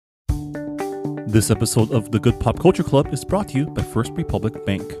This episode of the Good Pop Culture Club is brought to you by First Republic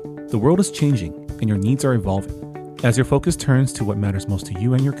Bank. The world is changing and your needs are evolving. As your focus turns to what matters most to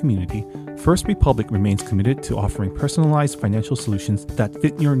you and your community, First Republic remains committed to offering personalized financial solutions that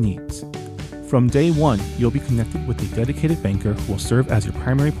fit your needs. From day one, you'll be connected with a dedicated banker who will serve as your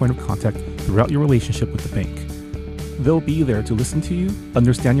primary point of contact throughout your relationship with the bank. They'll be there to listen to you,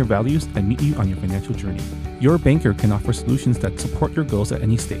 understand your values, and meet you on your financial journey. Your banker can offer solutions that support your goals at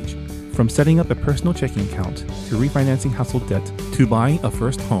any stage. From setting up a personal checking account, to refinancing household debt, to buying a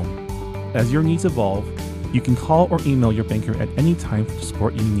first home. As your needs evolve, you can call or email your banker at any time for the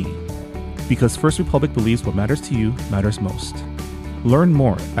support you need. Because First Republic believes what matters to you matters most. Learn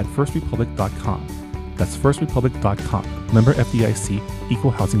more at firstrepublic.com. That's firstrepublic.com. Member FDIC,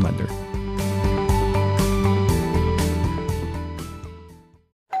 Equal Housing Lender.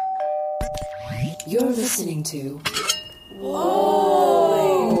 You're listening to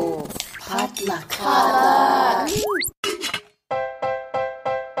Whoa! Potluck.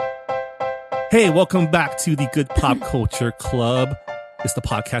 Hey, welcome back to the Good Pop Culture Club. It's the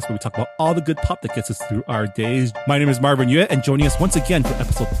podcast where we talk about all the good pop that gets us through our days. My name is Marvin Yue, and joining us once again for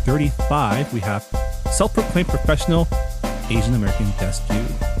episode 35, we have self-proclaimed professional Asian American Jess Ju.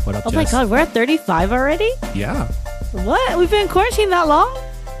 What up, Jess? Oh my god, we're at 35 already? Yeah. What? We've been in quarantine that long?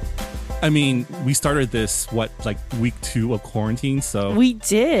 I mean, we started this, week 2 of quarantine, so... We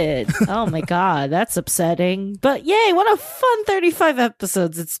did. Oh my god, that's upsetting. But yay, what a fun 35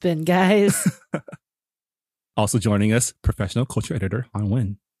 episodes it's been, guys. Also joining us, professional culture editor, Han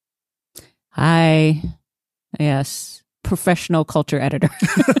Wen. Hi. Yes, professional culture editor.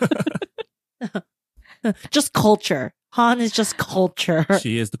 Just culture. Han is just culture.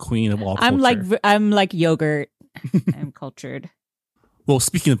 She is the queen of all culture. I'm like yogurt. I'm cultured. Well,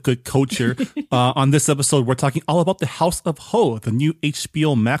 speaking of good culture, on this episode, we're talking all about The House of Ho, the new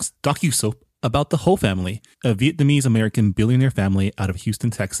HBO Max docusoap about the Ho family, a Vietnamese-American billionaire family out of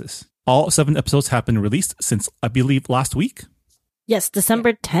Houston, Texas. All 7 episodes have been released since, I believe, last week. Yes,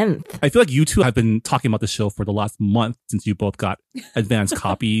 December 10th. I feel like you two have been talking about the show for the last month since you both got advanced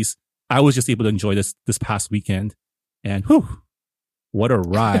copies. I was just able to enjoy this past weekend. And whew, what a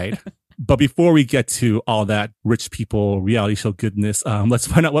ride. But before we get to all that rich people reality show goodness, let's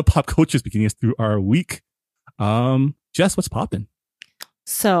find out what pop culture is beginning us through our week. Jess, what's poppin'?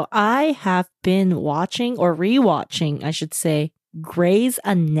 So I have been watching, or rewatching, I should say, Grey's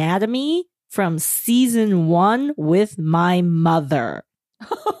Anatomy from season 1 with my mother.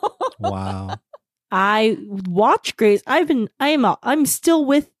 Wow. I watch Grey's. I'm still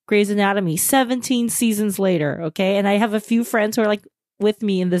with Grey's Anatomy 17 seasons later, okay? And I have a few friends who are like with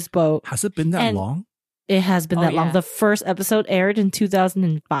me in this boat. Has it been that long? It has been that long. Yeah. The first episode aired in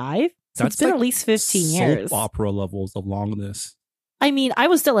 2005. So it's been like at least 15 years. Soap opera levels of longness. I mean, I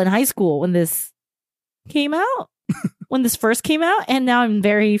was still in high school when this came out. When this first came out, and now I'm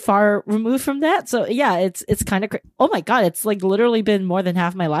very far removed from that. So yeah, it's kind of oh my god, it's like literally been more than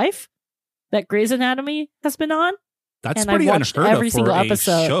half my life that Grey's Anatomy has been on. That's and pretty I've watched unheard every of for single a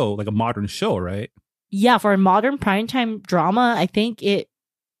episode. show, like a modern show, right? Yeah, for a modern primetime drama, I think it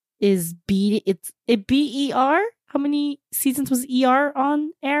is BER. How many seasons was ER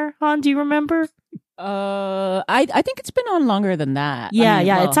on air? Han, do you remember? I think it's been on longer than that. Yeah, I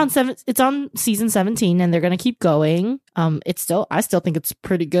mean, It's on It's on season 17, and they're gonna keep going. I still think it's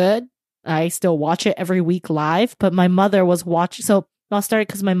pretty good. I still watch it every week live. But my mother was watching. So I'll start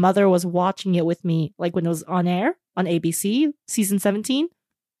because my mother was watching it with me, like when it was on air on ABC, season 17,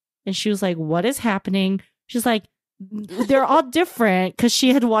 and she was like, "What is happening?" She's like, "They're all different," because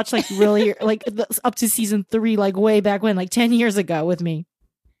she had watched like really like up to season 3, like way back when, like 10 years ago, with me.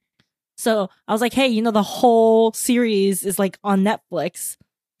 So I was like, hey, the whole series is like on Netflix.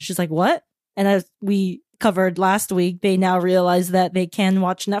 She's like, what? And as we covered last week, they now realize that they can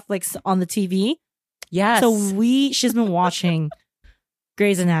watch Netflix on the TV. Yes. So she's been watching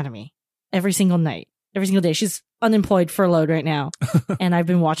Grey's Anatomy every single night, every single day. She's unemployed, furloughed right now. And I've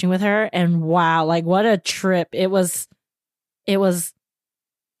been watching with her, and wow, like what a trip. It was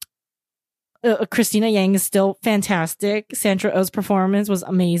Christina Yang is still fantastic. Sandra Oh's performance was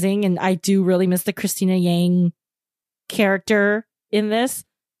amazing, and I do really miss the Christina Yang character in this.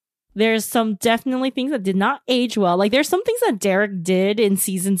 There's some definitely things that did not age well. Like there's some things that Derek did in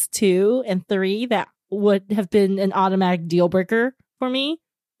seasons 2 and 3 that would have been an automatic deal breaker for me.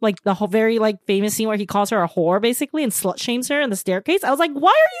 Like the whole very famous scene where he calls her a whore basically and slut shames her in the staircase. I was like, why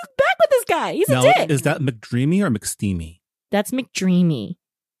are you back with this guy? He's a dick. Is that McDreamy or McSteamy? That's McDreamy.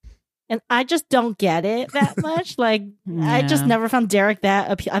 And I just don't get it that much. I just never found Derek that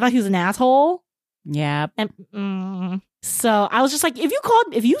appealing. I thought he was an asshole. Yeah. And So I was just like, if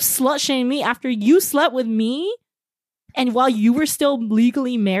you slut shame me after you slept with me, and while you were still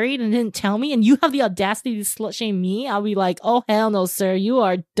legally married and didn't tell me, and you have the audacity to slut shame me, I'll be like, oh hell no, sir, you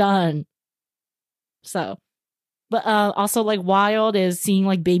are done. So, but also like wild is seeing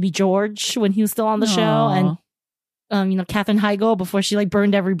like Baby George when he was still on the show, and Katherine Heigl before she like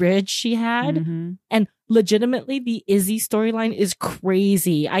burned every bridge she had, and legitimately the Izzy storyline is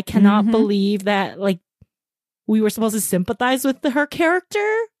crazy. I cannot believe that like we were supposed to sympathize with her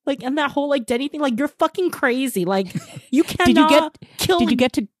character. Like, and that whole like Denny thing, like, you're fucking crazy. Like, you cannot kill. Did you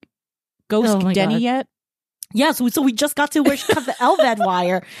get to ghost Denny yet? Yeah, so we just got to where she cut the LVAD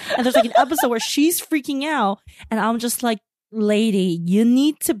wire, and there's like an episode where she's freaking out, and I'm just like, lady, you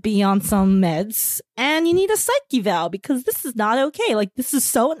need to be on some meds, and you need a psych eval, because this is not okay. Like, this is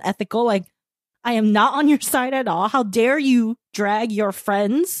so unethical. Like, I am not on your side at all. How dare you drag your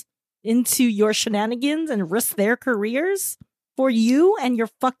friends into your shenanigans and risk their careers for you and your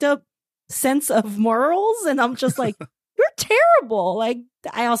fucked up sense of morals? And I'm just like, you're terrible. Like,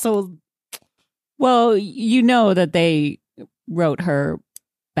 I also... Well, you know that they wrote her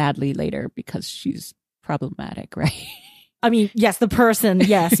badly later because she's problematic, right? I mean, yes, the person,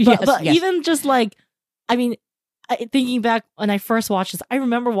 yes. But yes. Even just like, I mean, thinking back when I first watched this, I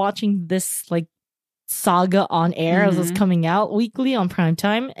remember watching this like saga on air as it was coming out weekly on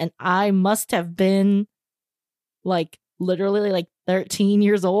primetime. And I must have been like literally like 13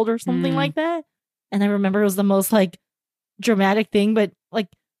 years old or something like that. And I remember it was the most like dramatic thing, but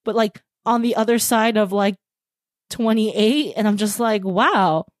like on the other side of like 28. And I'm just like,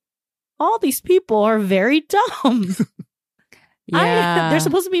 wow, all these people are very dumb. Yeah. They're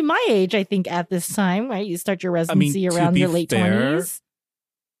supposed to be my age, I think, at this time, right? You start your residency around your late 20s.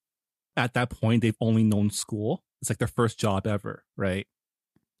 At that point, they've only known school. It's like their first job ever, right?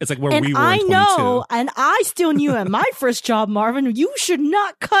 It's like where we were in 22. Know, and I still knew at my first job, Marvin, you should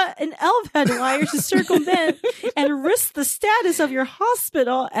not cut an LVAD wire to circumvent and risk the status of your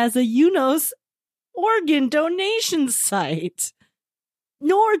hospital as a UNOS organ donation site.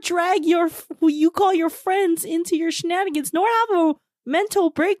 Nor drag who you call your friends into your shenanigans, nor have a mental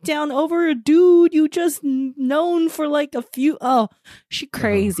breakdown over a dude you just known for like a few. Oh, she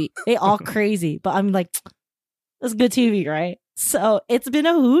crazy. They all crazy. But I'm like, that's good TV, right? So it's been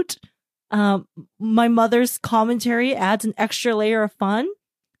a hoot. My mother's commentary adds an extra layer of fun.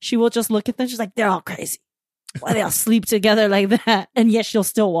 She will just look at them. She's like, they're all crazy. Why they all sleep together like that? And yet she'll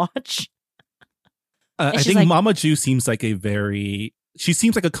still watch. I think like, Mama Ju seems like she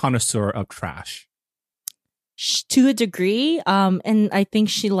seems like a connoisseur of trash. To a degree. And I think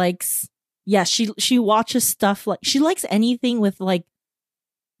she likes, she watches stuff like, she likes anything with like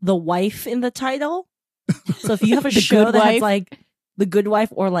the wife in the title. So if you have a show that has like The Good Wife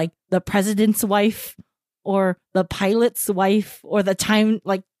or like The President's Wife or The Pilot's Wife or The Time,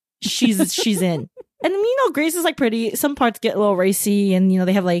 like she's in. And Grace is like pretty, some parts get a little racy and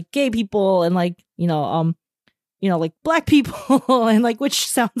they have like gay people and like, like black people and like, which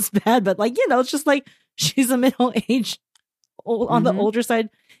sounds bad, but like, it's just like she's a middle-aged on the older side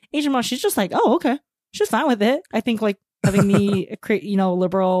Asian mom. She's just like, oh, okay. She's fine with it. I think like having me,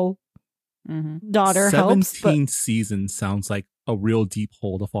 liberal daughter 17 helps. seasons sounds like a real deep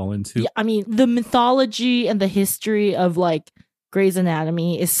hole to fall into. Yeah, I mean, the mythology and the history of like Grey's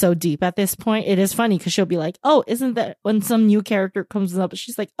Anatomy is so deep at this point. It is funny because she'll be like, oh, isn't that when some new character comes up,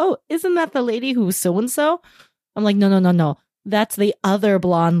 she's like, oh, isn't that the lady who's so-and-so? I'm like, no. That's the other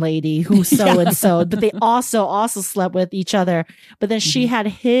blonde lady who's so-and-so. But they also slept with each other. But then she had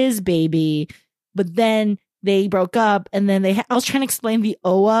his baby. But then they broke up. And then I was trying to explain the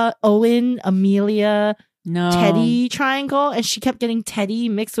Owen, Amelia, Teddy triangle. And she kept getting Teddy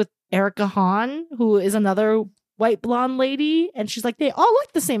mixed with Erica Hahn, who is another white blonde lady. And she's like, they all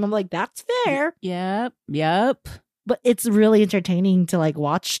look the same. I'm like, that's fair. Yep. But it's really entertaining to like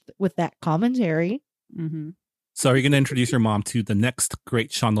watch with that commentary. So are you going to introduce your mom to the next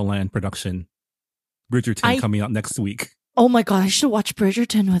great Shondaland production, Bridgerton, coming out next week? Oh my God, I should watch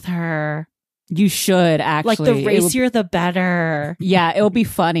Bridgerton with her. You should, actually. Like, the racier, the better. Yeah, it'll be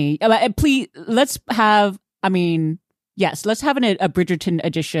funny. Please, let's have a Bridgerton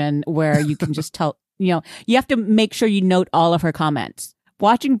edition where you can just tell, you have to make sure you note all of her comments.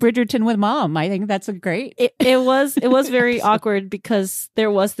 Watching Bridgerton with mom, I think that's a great. It was very awkward because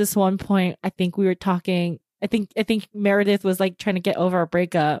there was this one point, I think we were talking, I think Meredith was like trying to get over a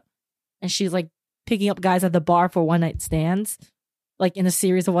breakup and she's like picking up guys at the bar for one night stands, like in a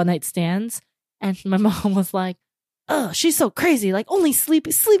series of one night stands. And my mom was like, oh, she's so crazy. Like only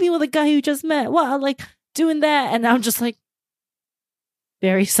sleeping with a guy you just met. Wow, like doing that. And I'm just like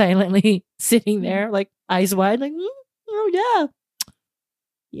very silently sitting there, like eyes wide, like, Oh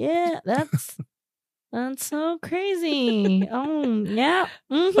yeah, that's so crazy. Oh yeah,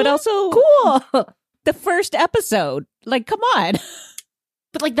 But also, cool. the first episode. Like, come on.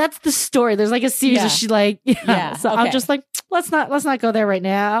 But like that's the story. There's like a series Yeah. of she like Yeah, So okay. I'm just like, let's not go there right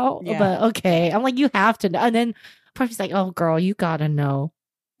now. Yeah. But okay. I'm like, you have to know. And then Puffy's like, oh girl, you gotta know.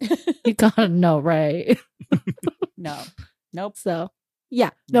 You gotta know, right? No. Nope. So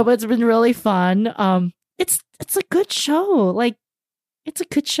yeah. No, but it's been really fun. It's a good show. Like it's a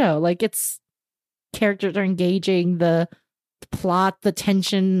good show. Like it's characters are engaging, the plot, the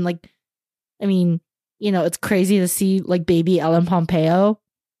tension, like I mean, you know, it's crazy to see like baby Ellen Pompeo.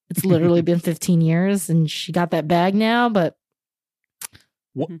 It's literally been 15 years and she got that bag now, but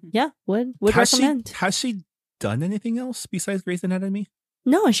yeah, would recommend. Has she done anything else besides Grey's Anatomy?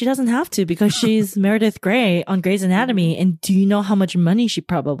 No, and she doesn't have to because she's Meredith Grey on Grey's Anatomy. And do you know how much money she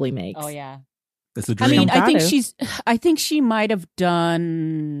probably makes? Oh yeah. That's a I dream. mean, I think Gotta. I think she might have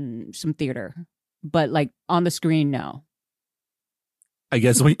done some theater, but like on the screen, no. I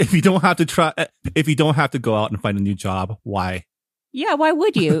guess if you don't have to go out and find a new job, why? Yeah, why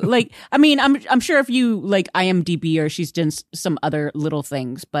would you? Like, I mean, I'm sure if you like IMDb or she's done some other little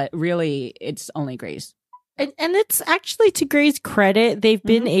things, but really, it's only Grace. And it's actually to Grey's credit, they've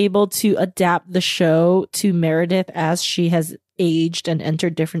been able to adapt the show to Meredith as she has aged and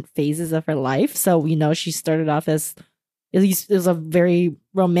entered different phases of her life. So we know she started off as, at least it was a very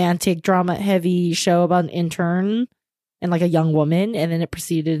romantic, drama heavy show about an intern and like a young woman. And then it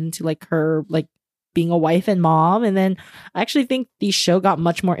proceeded into like her like being a wife and mom. And then I actually think the show got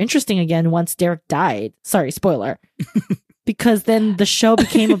much more interesting again once Derek died. Sorry, spoiler. Because then the show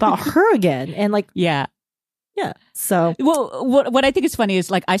became about her again. And like, Yeah. yeah. So Well, what I think is funny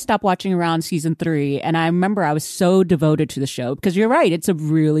is like I stopped watching around season 3, and I remember I was so devoted to the show because you're right, it's a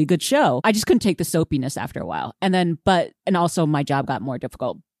really good show. I just couldn't take the soapiness after a while, and also my job got more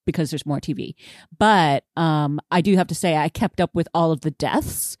difficult because there's more TV. But I do have to say I kept up with all of the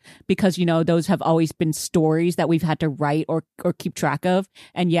deaths because you know those have always been stories that we've had to write or keep track of,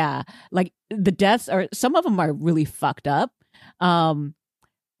 and yeah, like the deaths are some of them are really fucked up.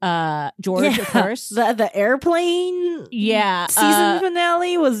 George, of course. The airplane Yeah. season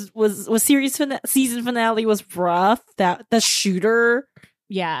finale was season finale was rough. That the shooter.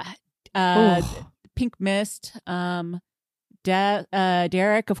 Yeah. Oof. Pink Mist.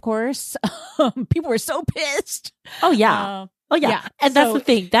 Derek, of course. People were so pissed. Oh yeah. Yeah. And that's So- the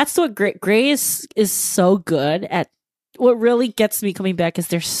thing. That's what Grey is so good at. What really gets me coming back is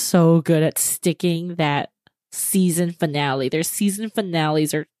they're so good at sticking that season finale. Their season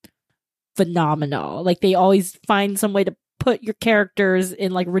finales are phenomenal. Like they always find some way to put your characters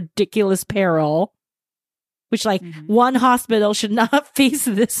in like ridiculous peril, which like one hospital should not face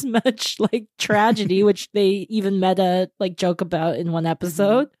this much like tragedy, which they even meta like joke about in one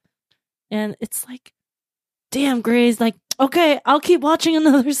episode. And it's like, damn, Grey's like, okay, I'll keep watching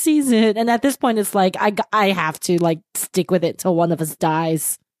another season. And at this point, it's like I have to like stick with it till one of us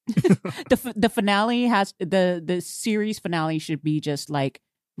dies. The finale has the series finale should be just like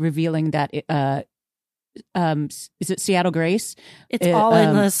revealing that is it Seattle Grace? It's all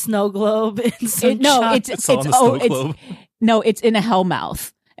in a snow globe. In some shot. It's all in the snow globe. It's in a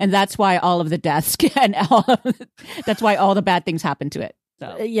hellmouth, and that's why all of the deaths and that's why all the bad things happen to it.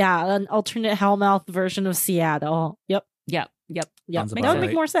 So Yeah, an alternate Hellmouth version of Seattle. Yep. Yep. That Sounds would about make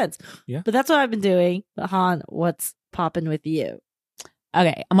right. more sense. Yeah. But that's what I've been doing. But Han, what's popping with you?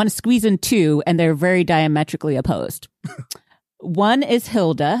 Okay, I'm going to squeeze in 2, and they're very diametrically opposed. One is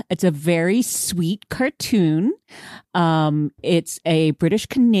Hilda. It's a very sweet cartoon. It's a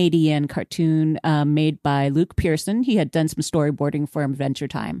British-Canadian cartoon made by Luke Pearson. He had done some storyboarding for Adventure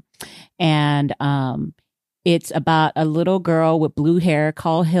Time. And it's about a little girl with blue hair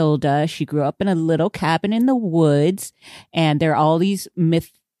called Hilda. She grew up in a little cabin in the woods, and there are all these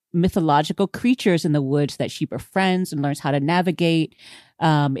mythological creatures in the woods that she befriends and learns how to navigate.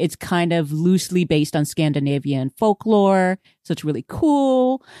 It's kind of loosely based on Scandinavian folklore, so it's really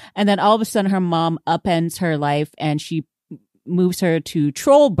cool. And then all of a sudden her mom upends her life and she moves her to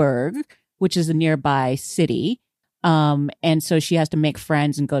Trollberg, which is a nearby city. And so she has to make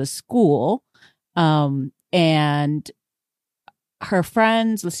friends and go to school. And her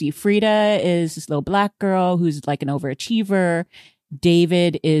friends, let's see, Frida is this little black girl who's like an overachiever.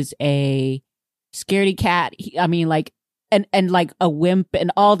 David is a scaredy cat. And like a wimp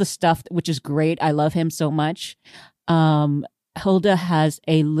and all the stuff, which is great. I love him so much. Hilda has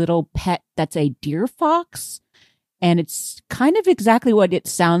a little pet that's a deer fox, and it's kind of exactly what it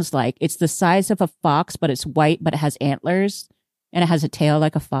sounds like. It's the size of a fox, but it's white, but it has antlers, and it has a tail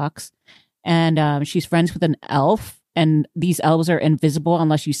like a fox. And she's friends with an elf and these elves are invisible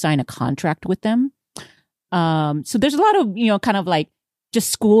unless you sign a contract with them. So there's a lot of, kind of like just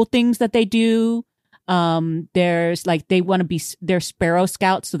school things that they do. There's like, they're sparrow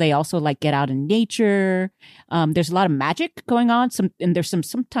scouts. So they also like get out in nature. There's a lot of magic going on. And there's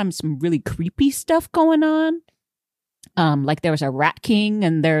sometimes some really creepy stuff going on. Like there was a rat king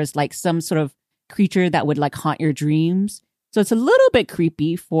and there's like some sort of creature that would like haunt your dreams. So it's a little bit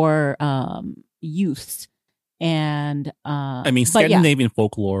creepy for, youths. And, Scandinavian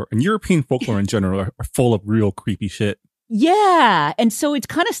folklore and European folklore in general are full of real creepy shit. Yeah. And so it's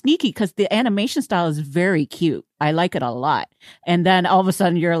kind of sneaky because the animation style is very cute. I like it a lot. And then all of a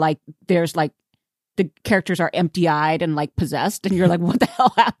sudden you're like, there's like, the characters are empty eyed and like possessed. And you're like, what the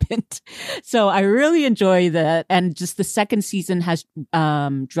hell happened? So I really enjoy that. And just the second season has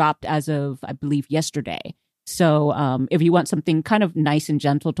dropped as of, I believe, yesterday. So if you want something kind of nice and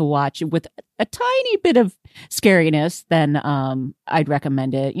gentle to watch with a tiny bit of scariness, then I'd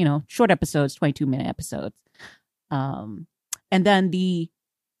recommend it. Short episodes, 22-minute episodes. And then the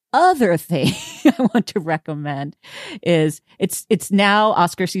other thing I want to recommend is it's now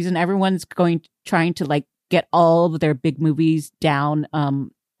Oscar season. Everyone's trying to like get all of their big movies down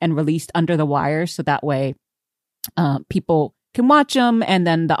and released under the wire, so that way people can watch them. And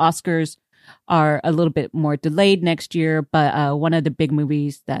then the Oscars are a little bit more delayed next year. But one of the big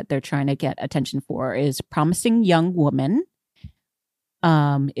movies that they're trying to get attention for is Promising Young Woman.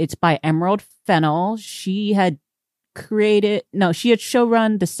 It's by Emerald Fennell. She had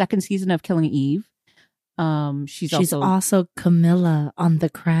showrun the second season of Killing Eve. She's also Camilla on The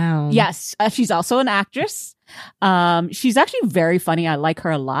Crown. Yes, she's also an actress. She's actually very funny. I like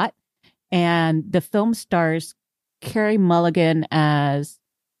her a lot. And the film stars Carey Mulligan as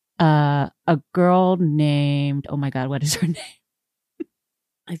a girl named, oh my God, what is her name?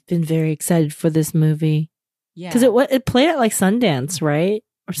 I've been very excited for this movie. Yeah, because it played at like Sundance, right,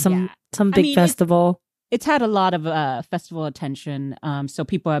 or some big festival. It's had a lot of festival attention, so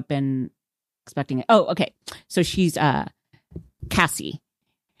people have been expecting it. Oh, okay. So she's Cassie.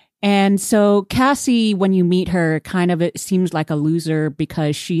 And so Cassie, when you meet her, kind of it seems like a loser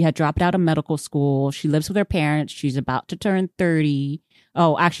because she had dropped out of medical school. She lives with her parents. She's about to turn 30.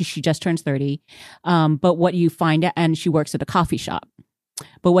 Oh, actually, she just turns 30. But what you find out, and she works at a coffee shop.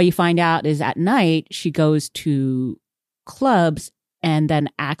 But what you find out is at night, she goes to clubs and then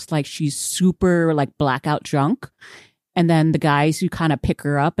acts like she's super like blackout drunk. And then the guys who kind of pick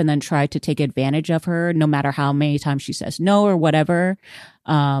her up and then try to take advantage of her, no matter how many times she says no or whatever,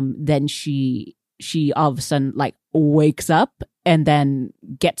 then she all of a sudden like wakes up and then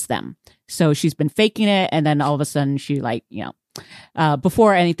gets them. So she's been faking it. And then all of a sudden she like,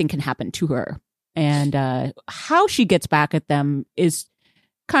 before anything can happen to her. And how she gets back at them is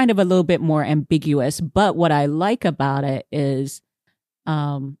kind of a little bit more ambiguous. But what I like about it is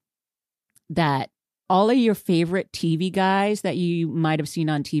that all of your favorite TV guys that you might have seen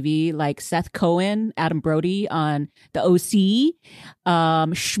on TV, like Seth Cohen, Adam Brody on The OC,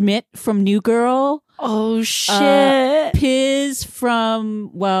 Schmidt from New Girl. Oh, shit. Piz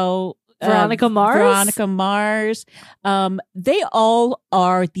from, Veronica Mars. They all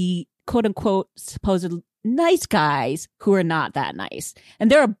are the quote unquote supposed nice guys who are not that nice.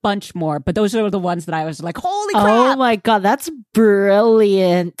 And there are a bunch more, but those are the ones that I was like, holy crap. Oh my God, that's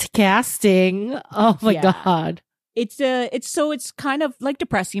brilliant casting. Oh my God. It's kind of like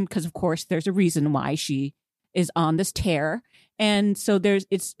depressing because of course there's a reason why she is on this tear. And so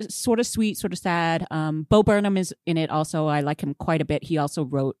it's sort of sweet, sort of sad. Bo Burnham is in it also. I like him quite a bit. He also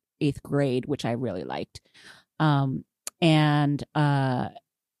wrote 8th Grade, which I really liked. Her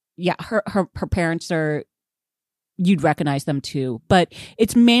parents are, you'd recognize them too, but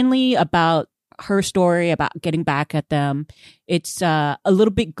it's mainly about her story, about getting back at them. It's a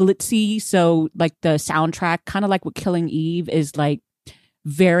little bit glitzy. So like the soundtrack, kind of like what Killing Eve is like,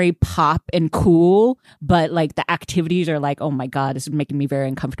 very pop and cool, but like the activities are like, oh my God, this is making me very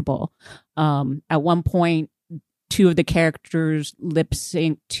uncomfortable. At one point, 2 of the characters lip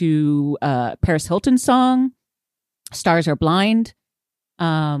sync to Paris Hilton's song, Stars Are Blind.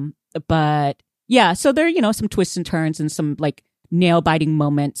 But yeah, so there are, some twists and turns and some like nail biting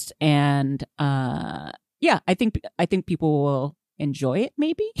moments. And I think people will enjoy it,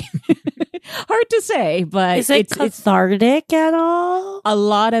 maybe. Hard to say, but is it cathartic at all? A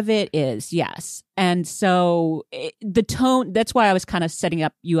lot of it is, yes. And so the tone, that's why I was kind of setting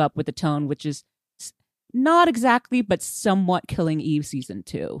you up with the tone, which is not exactly, but somewhat Killing Eve season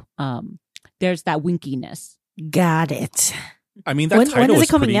 2. There's that winkiness. Got it. I mean, when is it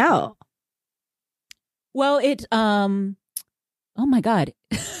coming out? Well, it oh my God.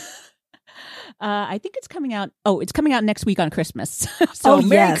 I think it's coming out. Oh, it's coming out next week on Christmas. So Merry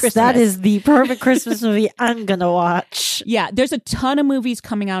yes, Christmas. that is the perfect Christmas movie I'm gonna watch. Yeah, there's a ton of movies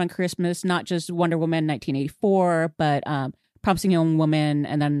coming out on Christmas, not just Wonder Woman 1984, but Promising Young Woman,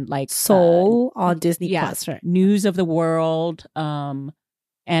 and then like Soul on Disney Plus, right? News of the World, and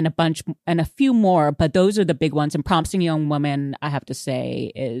a few more, but those are the big ones. And Promising Young Woman, I have to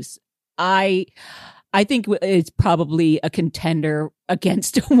say, is I think it's probably a contender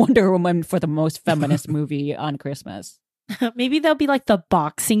against Wonder Woman for the most feminist movie on Christmas. Maybe that'll be like the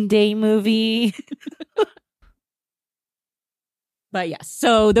Boxing Day movie. But yes,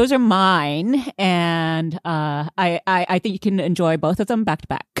 so those are mine, and I think you can enjoy both of them back to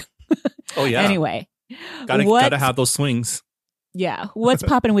back. Oh yeah. Anyway, gotta have those swings. Yeah, what's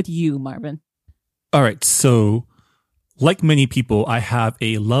popping with you, Marvin? All right, so like many people, I have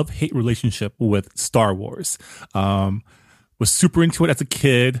a love-hate relationship with Star Wars. Was super into it as a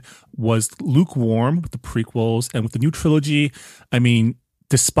kid, was lukewarm with the prequels and with the new trilogy. I mean,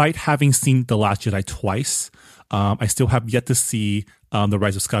 despite having seen The Last Jedi twice, I still have yet to see The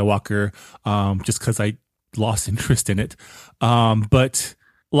Rise of Skywalker, just because I lost interest in it. But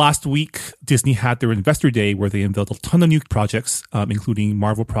last week, Disney had their Investor Day where they unveiled a ton of new projects, including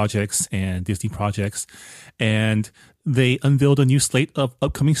Marvel projects and Disney projects. And they unveiled a new slate of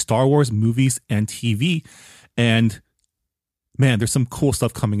upcoming Star Wars movies and TV. And man, there's some cool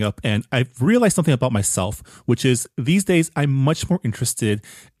stuff coming up. And I've realized something about myself, which is these days I'm much more interested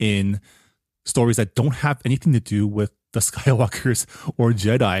in stories that don't have anything to do with the Skywalkers or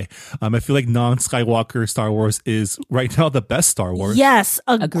Jedi. I feel like non-Skywalker Star Wars is right now the best Star Wars. Yes,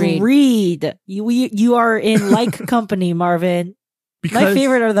 agreed. You are in like company, Marvin. Because, my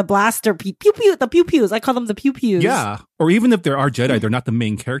favorite are the blaster pew pew, the pew pews. I call them the pew pews. Yeah, or even if there are Jedi, they're not the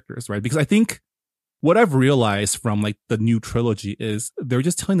main characters, right? Because I think what I've realized from like the new trilogy is they're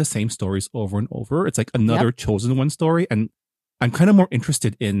just telling the same stories over and over. It's like another chosen one story, and I'm kind of more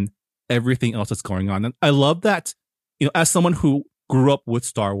interested in everything else that's going on. And I love that, you know, as someone who grew up with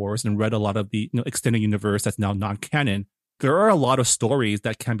Star Wars and read a lot of the, you know, extended universe that's now non-canon, there are a lot of stories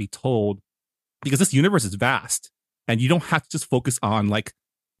that can be told because this universe is vast and you don't have to just focus on like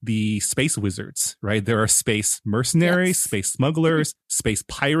the space wizards, right? There are space mercenaries, space smugglers, space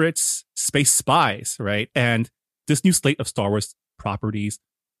pirates, space spies, right? And this new slate of Star Wars properties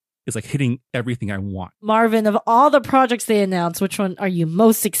is like hitting everything I want. Marvin, of all the projects they announced, which one are you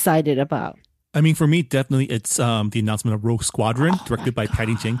most excited about? I mean, for me, definitely it's the announcement of Rogue Squadron, directed by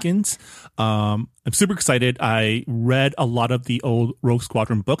Patty Jenkins. I'm super excited. I read a lot of the old Rogue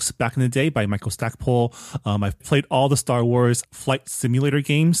Squadron books back in the day by Michael Stackpole. I've played all the Star Wars flight simulator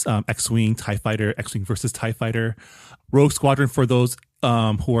games, X-Wing, TIE Fighter, X-Wing versus TIE Fighter. Rogue Squadron, for those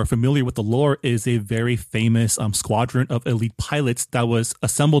who are familiar with the lore, is a very famous squadron of elite pilots that was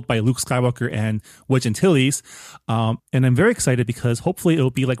assembled by Luke Skywalker and Wedge Antilles. And I'm very excited because hopefully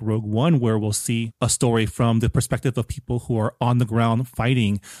it'll be like Rogue One, where we'll see a story from the perspective of people who are on the ground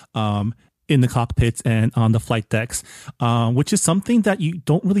fighting in the cockpits and on the flight decks, which is something that you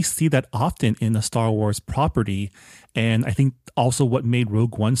don't really see that often in a Star Wars property. And I think also what made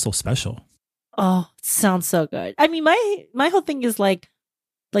Rogue One so special. Oh, it sounds so good. I mean, my whole thing is like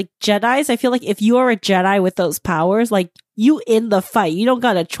Jedis. I feel like if you are a Jedi with those powers, like you in the fight, you don't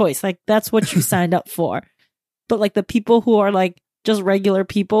got a choice. Like that's what you signed up for. But like the people who are like just regular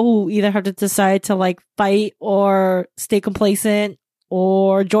people who either have to decide to like fight or stay complacent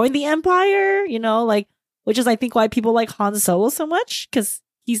or join the Empire, you know, like, which is I think why people like Han Solo so much, because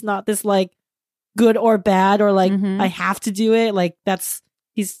he's not this like good or bad or like I have to do it. Like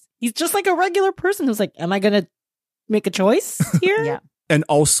he's just like a regular person who's like, am I going to make a choice here? Yeah. And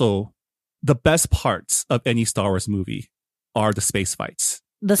also, the best parts of any Star Wars movie are the space fights.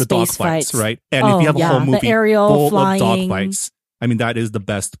 The dog fights, right? And if you have a whole movie full of dog fights, I mean, that is the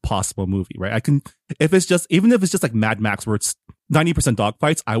best possible movie, right? even if it's just like Mad Max, where it's 90% dog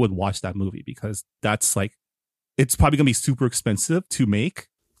fights, I would watch that movie because that's like, it's probably going to be super expensive to make.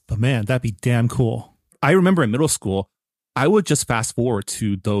 But man, that'd be damn cool. I remember in middle school, I would just fast forward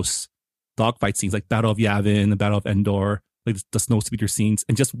to those dogfight scenes, like Battle of Yavin, the Battle of Endor, like the snowspeeder scenes,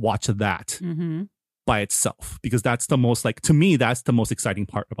 and just watch that by itself. Because that's the most, like, to me, that's the most exciting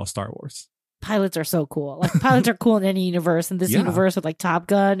part about Star Wars. Pilots are so cool. Like, pilots are cool in any universe. In this universe with, like, Top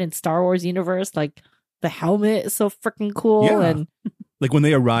Gun and Star Wars universe, like, the helmet is so freaking cool. Yeah. And like, when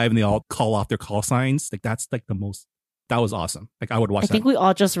they arrive and they all call off their call signs, like, that's, like, the most... That was awesome. Like, I would watch that. I think we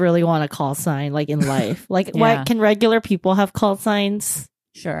all just really want a call sign, like, in life. Like, why can regular people have call signs?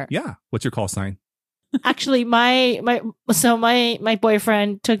 Sure. Yeah. What's your call sign? Actually, my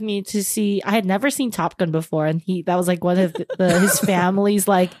boyfriend took me to see. I had never seen Top Gun before, and that was like one of his family's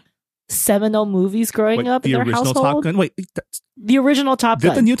like seminal movies growing up in the their original household. Top Gun. Wait, The original Top did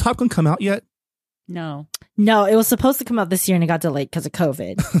Gun. the new Top Gun come out yet? No. No, it was supposed to come out this year and it got delayed because of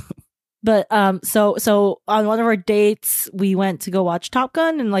COVID. But so on one of our dates, we went to go watch Top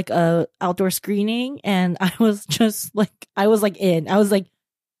Gun in like a outdoor screening, and I was just like, I was like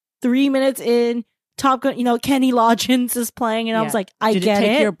 3 minutes in. Top Gun, Kenny Loggins is playing, and I was like, I Did get it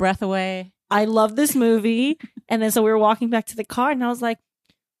take it. your breath away? I love this movie. And then so we were walking back to the car, and I was like,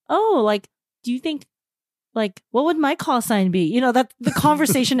 oh, like, do you think, like, what would my call sign be? That the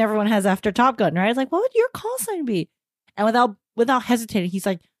conversation everyone has after Top Gun, right? It's like, what would your call sign be? And without hesitating, he's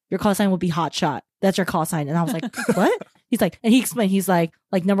like, your call sign would be Hot Shot. That's your call sign. And I was like, what? He's like, and he explained, he's like,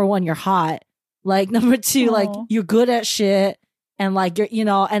 number one, you're hot. Like, number two, like, you're good at shit. And like, you're,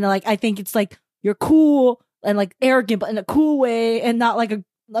 and like, I think it's like, you're cool and like arrogant, but in a cool way and not like a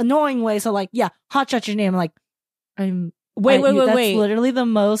annoying way. So like, yeah, Hot Shot's your name. Like, Wait. That's literally the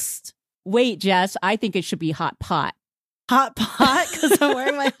most. Wait, Jess, I think it should be Hot Pot. Hot pot? Because I'm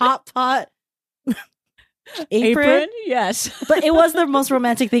wearing my Hot Pot apron. Yes. But it was the most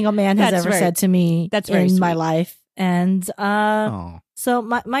romantic thing a man has ever said to me in my life. And so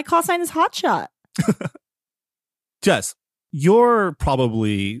my call sign is Hot Shot. Jess, you're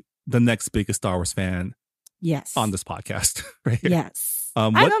probably the next biggest Star Wars fan. Yes. On this podcast, right? Yes. I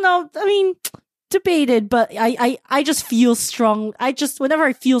don't know. I mean, debated, but I just feel strong. Whenever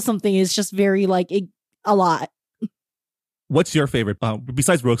I feel something, it's just very like a lot. What's your favorite,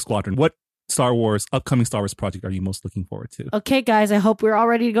 besides Rogue Squadron, what upcoming Star Wars project are you most looking forward to? Okay, guys, I hope we're all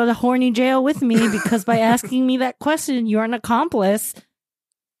ready to go to horny jail with me, because by asking me that question, you're an accomplice.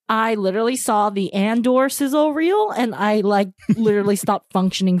 I literally saw the Andor sizzle reel, and I like literally stopped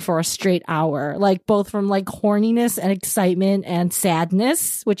functioning for a straight hour, like both from like horniness and excitement and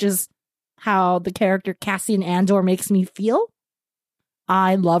sadness, which is how the character Cassian Andor makes me feel.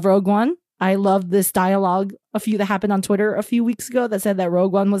 I love Rogue One. I love this dialogue that happened on Twitter a few weeks ago that said that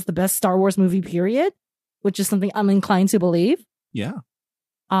Rogue One was the best Star Wars movie, period, which is something I'm inclined to believe. Yeah.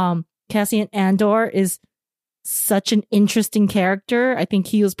 Cassian Andor is such an interesting character. I think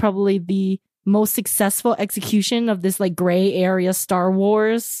he was probably the most successful execution of this like gray area Star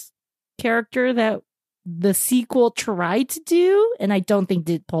Wars character that the sequel tried to do, and I don't think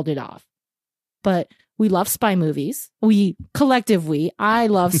pulled it off. But we love spy movies. I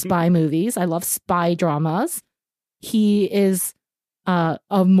love spy movies. I love spy dramas. He is a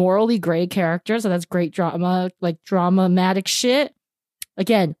morally gray character, so that's great drama, like dramatic shit.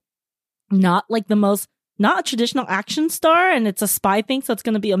 Again, not a traditional action star, and it's a spy thing, so it's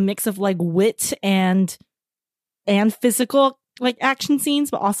going to be a mix of like wit and physical like action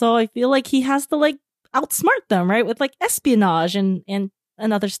scenes, but also I feel like he has to like outsmart them, right, with like espionage and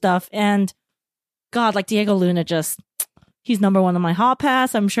other stuff. And God, like Diego Luna, he's number one on my hall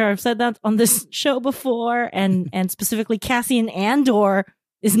pass. I'm sure I've said that on this show before, and specifically Cassian Andor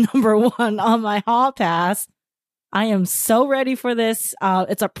is number one on my hall pass. I am so ready for this.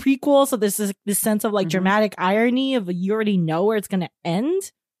 It's a prequel, so there's this sense of like dramatic irony of you already know where it's going to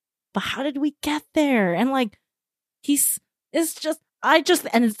end, but how did we get there? And like, I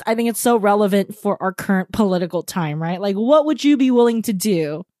think it's so relevant for our current political time, right? Like, what would you be willing to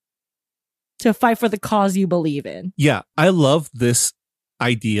do to fight for the cause you believe in? Yeah, I love this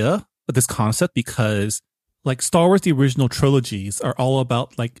idea, this concept, because like Star Wars, the original trilogies are all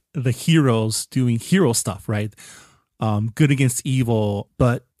about like the heroes doing hero stuff, right? Good against evil,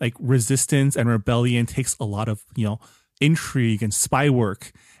 but like resistance and rebellion takes a lot of, intrigue and spy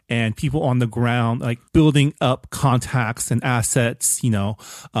work and people on the ground, like building up contacts and assets,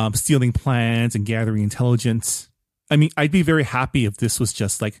 stealing plans and gathering intelligence. I mean, I'd be very happy if this was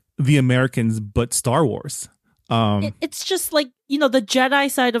just like the Americans, but Star Wars. It's just like, the Jedi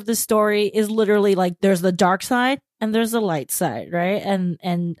side of the story is literally like there's the dark side and there's the light side, right?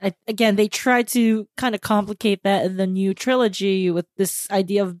 And again, they try to kind of complicate that in the new trilogy with this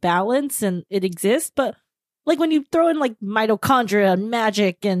idea of balance, and it exists. But like when you throw in like mitochondria and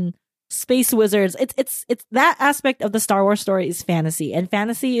magic and space wizards, it's that aspect of the Star Wars story is fantasy, and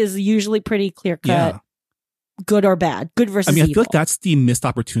fantasy is usually pretty clear cut. Yeah. Good or bad, good versus evil. I feel like that's the missed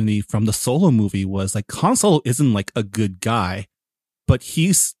opportunity from the Solo movie, was like Han Solo isn't like a good guy, but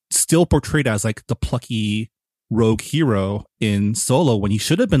he's still portrayed as like the plucky rogue hero in Solo when he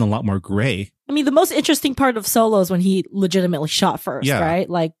should have been a lot more gray. I mean, the most interesting part of Solo is when he legitimately shot first, right?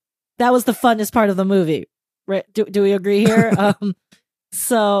 Like that was the funnest part of the movie, right? Do we agree here?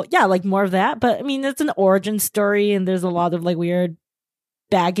 So yeah, like more of that. But I mean, it's an origin story, and there's a lot of like weird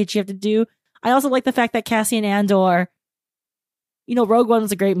baggage you have to do. I also like the fact that Cassian Andor, Rogue One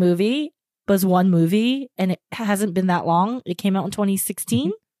was a great movie, but it's one movie, and it hasn't been that long. It came out in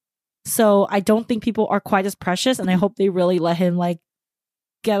 2016. So I don't think people are quite as precious, and I hope they really let him like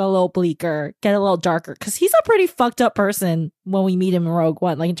get a little bleaker, get a little darker, because he's a pretty fucked up person when we meet him in Rogue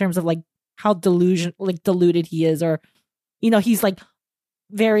One, like in terms of like how deluded he is, or he's like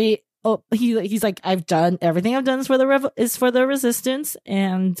very he's like, I've done everything I've done is for the Resistance,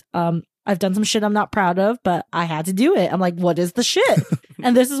 and I've done some shit I'm not proud of, but I had to do it. I'm like, what is the shit?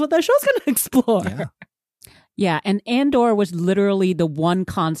 And this is what that show's gonna explore. Yeah, and Andor was literally the one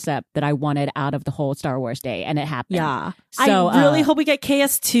concept that I wanted out of the whole Star Wars day, and it happened. Yeah. So, I really hope we get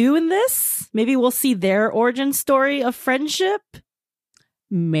KS2 in this. Maybe we'll see their origin story of friendship.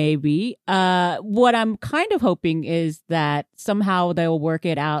 Maybe. What I'm kind of hoping is that somehow they'll work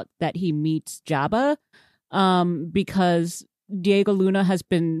it out that he meets Jabba, because Diego Luna has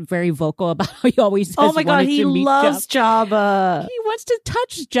been very vocal about how he always has oh my god, wanted he to meet loves Jabba. He wants to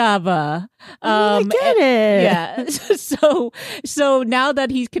touch Jabba. I get it. Yeah. So now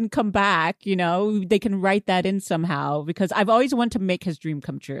that he can come back, they can write that in somehow, because I've always wanted to make his dream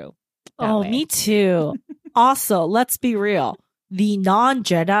come true. Oh, me too. Also, let's be real. The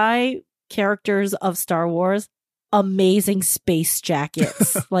non-Jedi characters of Star Wars, amazing space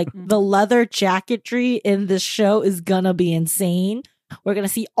jackets. Like the leather jacketry in this show is gonna be insane. We're gonna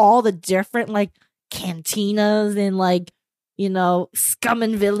see all the different like cantinas and like scum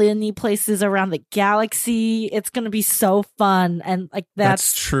and villainy places around the galaxy. It's gonna be so fun, and like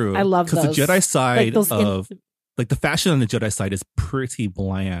that's true. I love those. Because the Jedi side like like the fashion on the Jedi side is pretty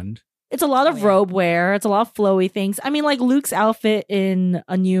bland. It's a lot of robe wear. It's a lot of flowy things. I mean, like Luke's outfit in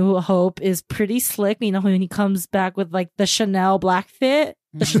A New Hope is pretty slick. When he comes back with like the Chanel black fit,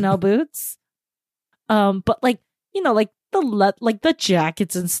 the Chanel boots. But like like the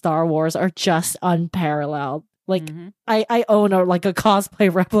jackets in Star Wars are just unparalleled. Like I own a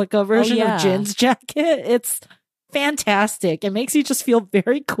cosplay replica version of Jin's jacket. It's fantastic. It makes you just feel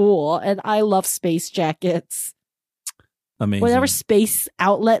very cool, and I love space jackets. Amazing. Whatever space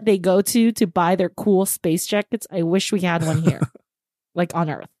outlet they go to buy their cool space jackets, I wish we had one here, like on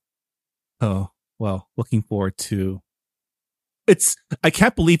Earth. Oh, well, looking forward to I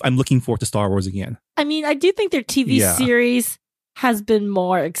can't believe I'm looking forward to Star Wars again. I mean, I do think their TV series has been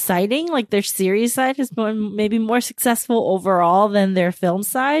more exciting. Like their series side has been maybe more successful overall than their film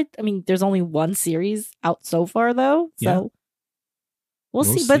side. I mean, there's only one series out so far though. So we'll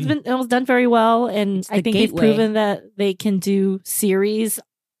see. But it was done very well, and I think they've proven that they can do series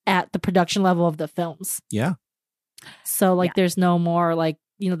at the production level of the films. Yeah. So there's no more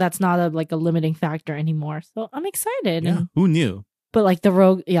that's not a limiting factor anymore. So I'm excited. Yeah. Who knew? But like the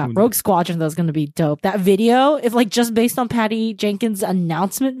Rogue Squadron, though, is going to be dope. That video, if just based on Patty Jenkins'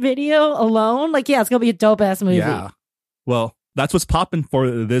 announcement video alone, it's going to be a dope ass movie. Yeah. Well, that's what's popping for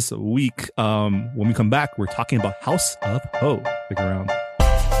this week. When we come back, we're talking about House of Ho. Stick around.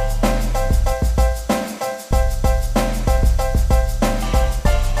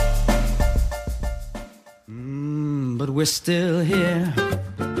 But we're still here,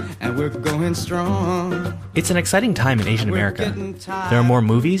 and we're going strong. It's an exciting time in Asian America. There are more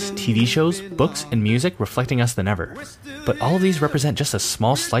movies, TV shows, books, and music reflecting us than ever. But all of these represent just a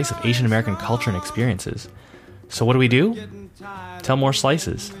small slice of Asian American culture and experiences. So what do? Tell more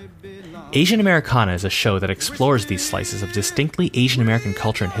slices. Asian Americana is a show that explores these slices of distinctly Asian American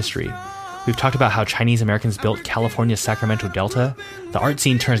culture and history. We've talked about how Chinese Americans built California's Sacramento Delta, the art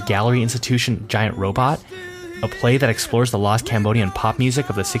scene turns gallery institution Giant Robot, a play that explores the lost Cambodian pop music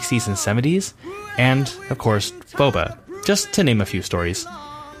of the 60s and 70s, and, of course, boba, just to name a few stories.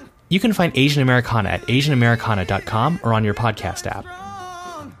 You can find Asian Americana at asianamericana.com or on your podcast app.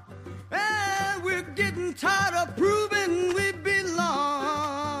 And we're getting tired of proving we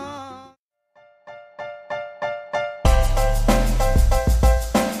belong.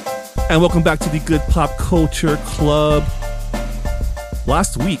 And welcome back to the Good Pop Culture Club.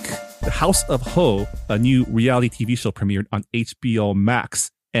 Last week, The House of Ho, a new reality TV show, premiered on HBO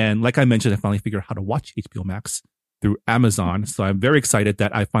Max. And like I mentioned, I finally figured out how to watch HBO Max through Amazon. So I'm very excited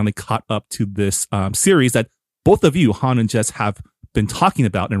that I finally caught up to this series that both of you, Han and Jess, have been talking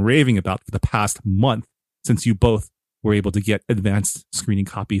about and raving about for the past month, since you both were able to get advanced screening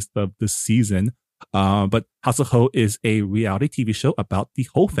copies of this season. But House of Ho is a reality TV show about the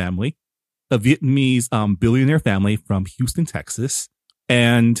Ho family, a Vietnamese billionaire family from Houston, Texas.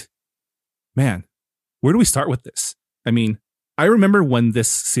 And man, where do we start with this? I mean, I remember when this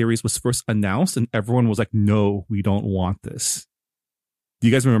series was first announced and everyone was like, no, we don't want this. Do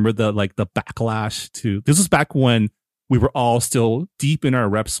you guys remember the backlash to this? Was back when we were all still deep in our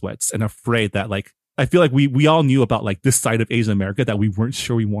rep sweats and afraid that I feel like we all knew about this side of Asian America that we weren't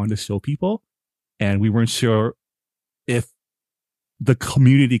sure we wanted to show people. And we weren't sure if the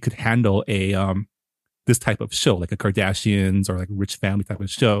community could handle a this type of show, like a Kardashians or like rich family type of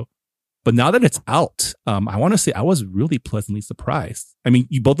show. But now that it's out, I want to say I was really pleasantly surprised. I mean,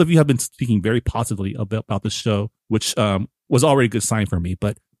 both of you have been speaking very positively about the show, which was already a good sign for me.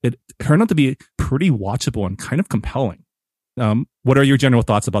 But it turned out to be pretty watchable and kind of compelling. What are your general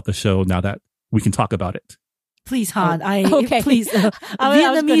thoughts about the show now that we can talk about it? Please, Han. Okay. Please.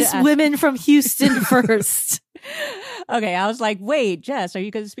 Vietnamese women from Houston first. Okay, I was like, wait, Jess, are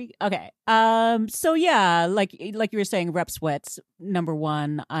you going to speak? Okay. So yeah, like you were saying, Rep Sweats, number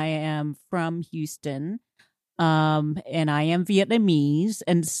one, I am from Houston, and I am Vietnamese,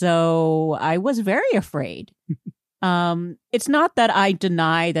 and so I was very afraid. It's not that I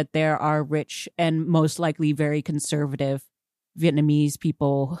deny that there are rich and most likely very conservative Vietnamese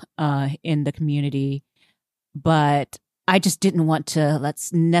people in the community, but I just didn't want to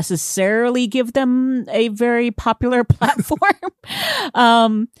let's necessarily give them a very popular platform.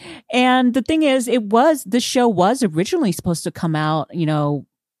 And the thing is, the show was originally supposed to come out,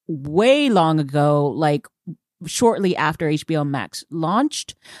 way long ago, like shortly after HBO Max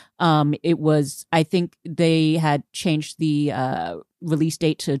launched. I think they had changed the release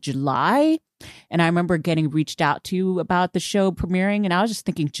date to July. And I remember getting reached out to about the show premiering, and I was just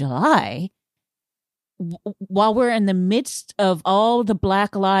thinking, July? While we're in the midst of all the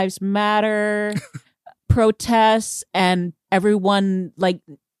Black Lives Matter protests and everyone like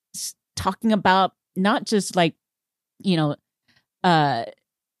talking about not just like,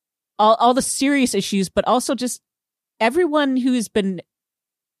 all the serious issues, but also just everyone who's been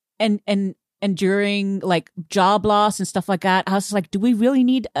and enduring like job loss and stuff like that. I was like, do we really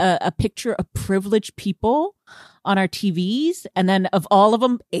need a picture of privileged people on our TVs? And then of all of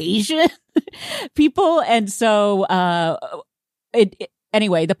them, Asian people. And so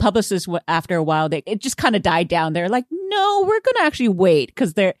anyway, the publicists, after a while, it just kind of died down. They're like, no, we're going to actually wait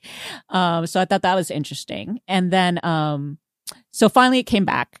because they're so I thought that was interesting. And then so finally it came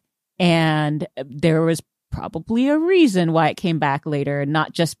back, and there was probably a reason why it came back later,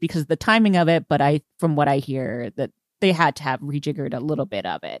 not just because of the timing of it, but from what I hear, that they had to have rejiggered a little bit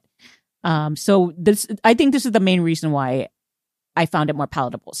of it. So I think this is the main reason why I found it more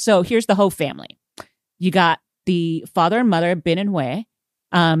palatable. So here's the whole family. You got the father and mother, Bin and Hue.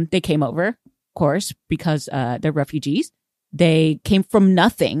 They came over, of course, because they're refugees. They came from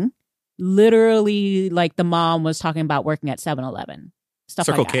nothing. Literally, like the mom was talking about working at 7-Eleven. Stuff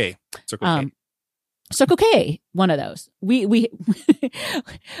Circle like K. that. Circle K. Circle K, one of those. We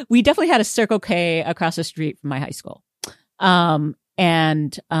we definitely had a Circle K across the street from my high school. And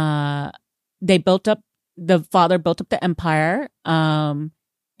the father built up the empire. And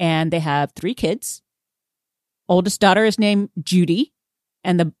they have 3 kids. Oldest daughter is named Judy,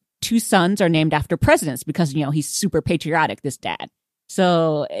 and the 2 sons are named after presidents because, he's super patriotic, this dad.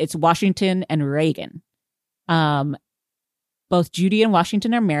 So it's Washington and Reagan. Both Judy and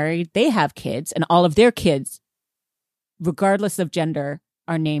Washington are married. They have kids, and all of their kids, regardless of gender,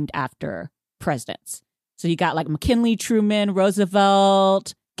 are named after presidents. So you got like McKinley, Truman,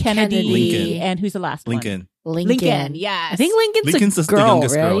 Roosevelt, Kennedy, Lincoln. and who's the last Lincoln. one? Lincoln, yes. I think Lincoln's a the girl,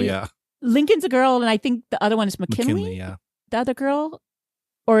 youngest right? girl, yeah. Lincoln's a girl, and I think the other one is McKinley, yeah. The other girl?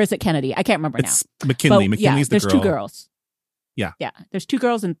 Or is it Kennedy? I can't remember It's now. McKinley. But, McKinley's the girl. There's 2 girls. Yeah. Yeah. There's 2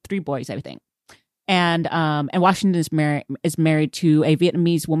 girls and 3 boys, I think. And Washington is married to a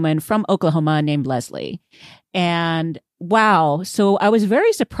Vietnamese woman from Oklahoma named Leslie. And wow. So I was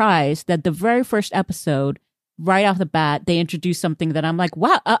very surprised that the very first episode, right off the bat, they introduced something that I'm like,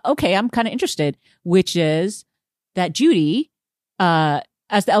 wow, okay, I'm kind of interested, which is that Judy, as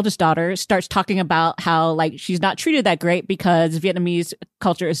the eldest daughter, starts talking about how like she's not treated that great because Vietnamese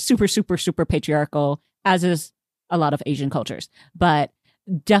culture is super, super, super patriarchal, as is a lot of Asian cultures, but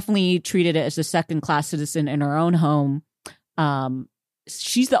definitely treated it as a second-class citizen in her own home.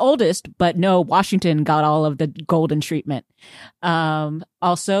 She's the oldest, but no, Washington got all of the golden treatment.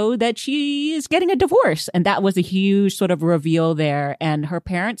 Also that she is getting a divorce, and that was a huge sort of reveal there. And her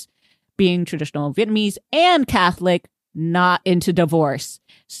parents, being traditional Vietnamese and Catholic, not into divorce,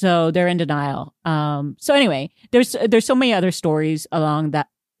 so they're in denial. So anyway, there's so many other stories along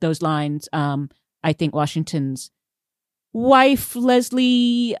those lines. I think Washington's wife,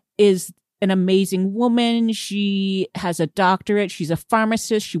 Leslie, is an amazing woman. She has a doctorate. She's a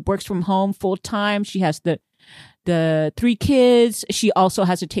pharmacist. She works from home full time. She has the 3 kids. She also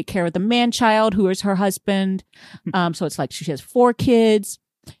has to take care of the man-child, who is her husband. So it's like she has 4 kids,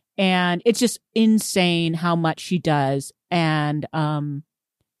 and it's just insane how much she does. And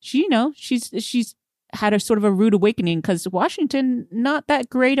she's had a sort of a rude awakening because Washington, not that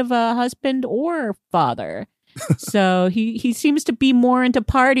great of a husband or father. So he seems to be more into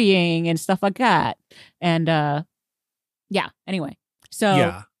partying and stuff like that. And anyway.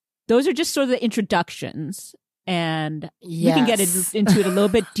 So those are just sort of the introductions. And we can get into it a little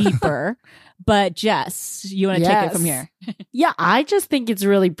bit deeper. But Jess, you want to take it from here? Yeah, I just think it's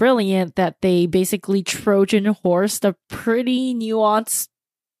really brilliant that they basically Trojan horsed a pretty nuanced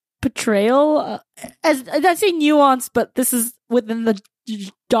portrayal. As I say nuanced, but this is within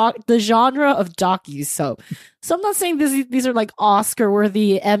the genre of docu-soap. So I'm not saying these are like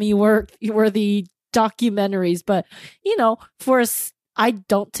Oscar-worthy, Emmy-worthy documentaries, but I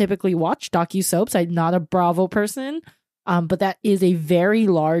don't typically watch docu-soaps. I'm not a Bravo person, but that is a very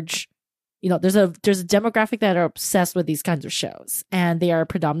large. There's a demographic that are obsessed with these kinds of shows, and they are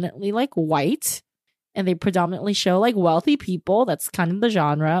predominantly like white, and they predominantly show like wealthy people. That's kind of the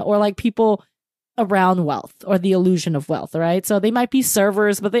genre, or like people around wealth or the illusion of wealth, right? So they might be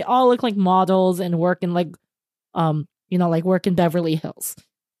servers, but they all look like models and work in like, work in Beverly Hills.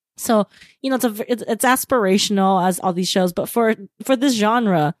 So, it's aspirational as all these shows, but for this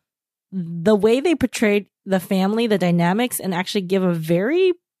genre, the way they portrayed the family, the dynamics, and actually give a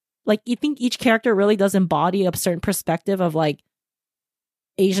very, like, you think each character really does embody a certain perspective of like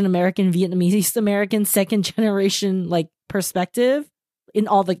Asian American, Vietnamese American, second generation, like perspective in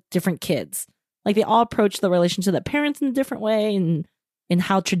all the different kids. Like they all approach the relation to the parents in a different way, and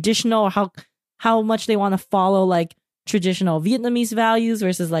how traditional, how much they want to follow like traditional Vietnamese values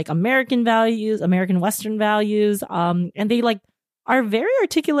versus like American values, American Western values. And they like are very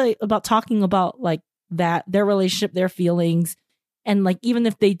articulate about talking about like that, their relationship, their feelings. And like, even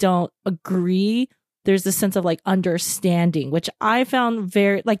if they don't agree, there's this sense of like understanding, which I found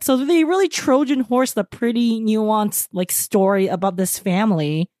very like, so they really Trojan horse the pretty nuanced like story about this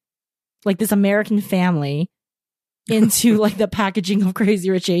family, like this American family, into like the packaging of Crazy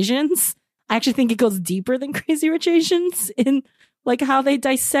Rich Asians. I actually think it goes deeper than Crazy Rich Asians in like how they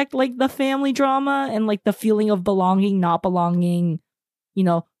dissect like the family drama and like the feeling of belonging, not belonging,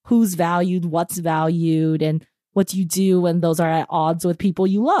 who's valued, what's valued, and what do you do when those are at odds with people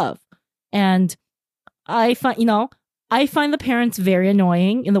you love. And I find the parents very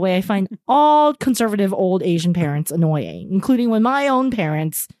annoying in the way I find all conservative old Asian parents annoying, including when my own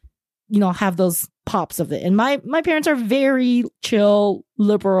parents, have those pops of it. And my parents are very chill,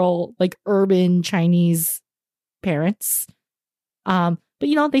 liberal, like urban Chinese parents. But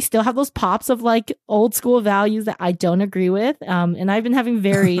they still have those pops of like old school values that I don't agree with. And I've been having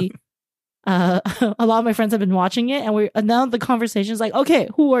very a lot of my friends have been watching it, and now the conversation is like, okay,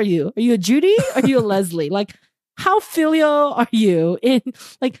 who are you? Are you a Judy? Are you a Leslie? Like, how filial are you? In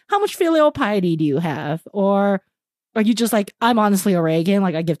like, how much filial piety do you have? Or are you just like, I'm honestly a Reagan?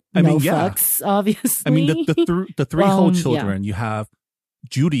 Like, I give fucks, obviously. I mean, the three whole children. You have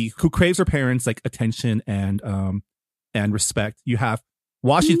Judy, who craves her parents' like attention and respect. You have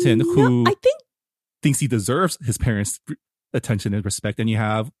Washington, who I think thinks he deserves his parents' attention and respect, and you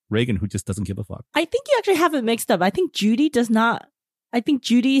have Reagan, who just doesn't give a fuck. I think you actually have it mixed up. I think Judy does not. I think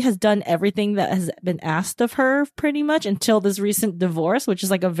Judy has done everything that has been asked of her pretty much until this recent divorce, which is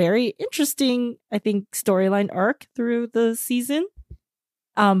like a very interesting, I think, storyline arc through the season.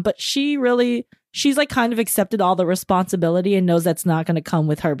 But she's like kind of accepted all the responsibility and knows that's not going to come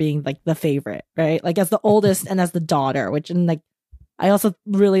with her being like the favorite, right? Like as the oldest and as the daughter, and like, I also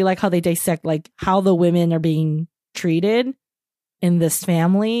really like how they dissect like how the women are being treated in this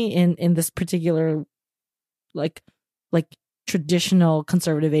family, in this particular like traditional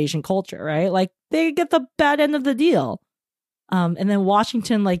conservative Asian culture, right? Like they get the bad end of the deal. And then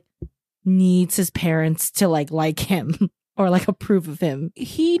Washington like needs his parents to like him or like approve of him.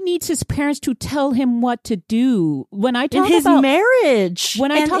 He needs his parents to tell him what to do. When I talk in his about marriage,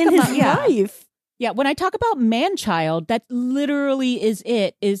 when I talk in about his life. Yeah, when I talk about man-child, that literally is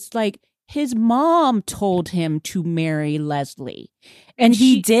it. Is like his mom told him to marry Leslie. And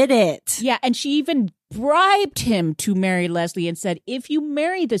he did it. Yeah, and she even bribed him to marry Leslie and said, if you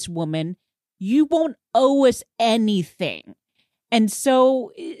marry this woman, you won't owe us anything. And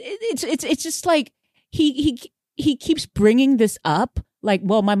so it's just like he keeps bringing this up. Like,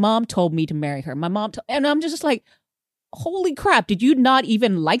 well, my mom told me to marry her. And I'm just like, holy crap, did you not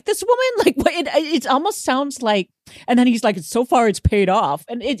even like this woman? Like, it almost sounds like, and then he's like, so far it's paid off.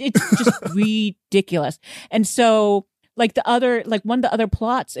 And it's just ridiculous. And so like one of the other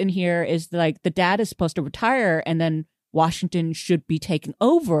plots in here is like the dad is supposed to retire and then Washington should be taken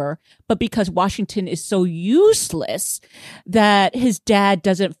over. But because Washington is so useless that his dad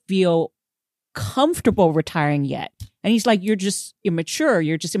doesn't feel comfortable retiring yet. And he's like, you're just immature.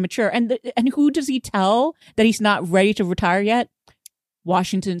 And who does he tell that he's not ready to retire yet?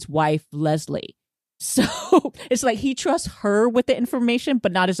 Washington's wife, Leslie. So it's like he trusts her with the information,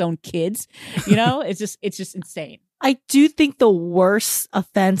 but not his own kids. You know, it's just insane. I do think the worst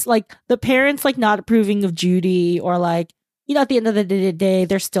offense, like the parents like not approving of Judy, or like, you know, at the end of the day,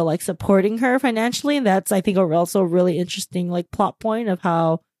 they're still like supporting her financially. And that's, I think, also a really interesting like plot point of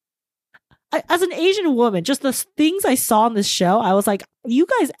how, as an Asian woman, just the things I saw in this show, I was like, you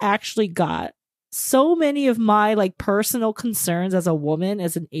guys actually got so many of my like personal concerns as a woman,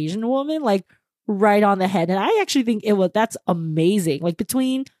 as an Asian woman, like right on the head. And I actually think that's amazing. Like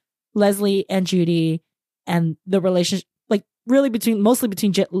between Leslie and Judy and the relationship, like really mostly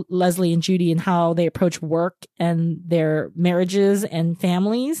between Leslie and Judy and how they approach work and their marriages and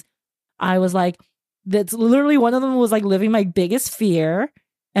families. I was like, that's literally one of them was like living my biggest fear.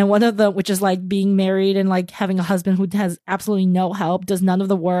 And one of them, which is like being married and like having a husband who has absolutely no help, does none of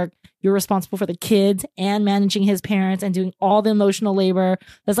the work. You're responsible for the kids and managing his parents and doing all the emotional labor.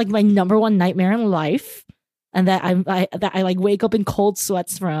 That's like my number one nightmare in life. And that I like wake up in cold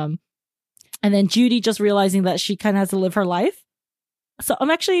sweats from. And then Judy just realizing that she kind of has to live her life. So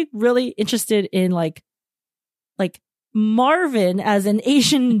I'm actually really interested in like Marvin as an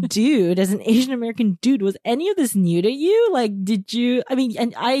Asian dude, as an Asian American dude. Was any of this new to you? Like, did you, I mean,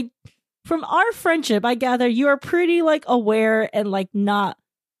 and from our friendship, I gather you are pretty like aware and like not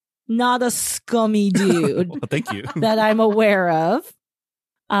a scummy dude. Well, thank you. That I'm aware of.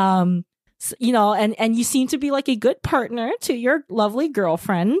 So, you know, and you seem to be like a good partner to your lovely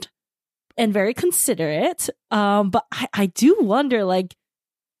girlfriend and very considerate. But I do wonder, like,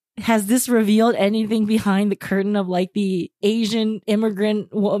 has this revealed anything behind the curtain of like the Asian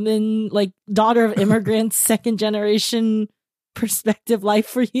immigrant woman, like daughter of immigrants, second generation perspective life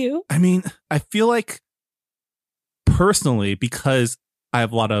for you? I mean, I feel like personally, because I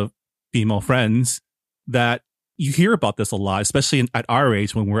have a lot of female friends, that you hear about this a lot, especially at our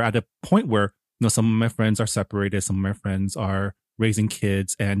age when we're at a point where, you know, some of my friends are separated, some of my friends are raising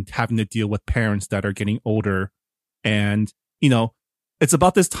kids and having to deal with parents that are getting older. And, you know, it's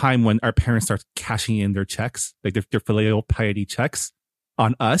about this time when our parents start cashing in their checks, like their filial piety checks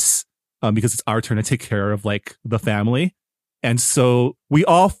on us, because it's our turn to take care of like the family. And so we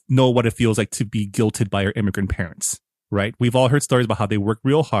all know what it feels like to be guilted by our immigrant parents, right? We've all heard stories about how they work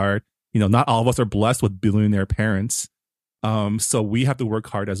real hard. You know, not all of us are blessed with billionaire parents. So we have to work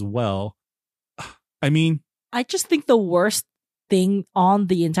hard as well. I mean, I just think the worst thing on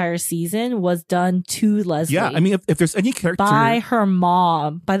the entire season was done to Leslie. Yeah, I mean, if there's any character by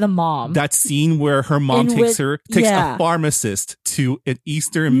the mom. That scene where her mom takes a pharmacist to an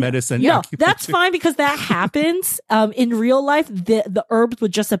Eastern medicine. Yeah, that's fine because that happens. In real life, the herbs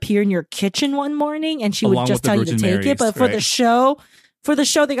would just appear in your kitchen one morning, and she would just tell you to take it. But for the show,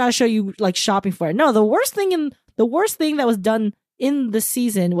 they gotta show you like shopping for it. No, the worst thing that was done in the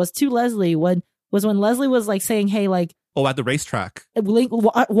season was to Leslie when Leslie was like saying, "Hey, like." Oh, at the racetrack.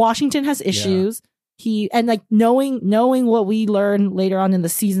 Washington has issues. Yeah. Knowing what we learned later on in the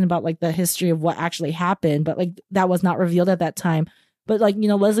season about like the history of what actually happened, but like that was not revealed at that time. But like, you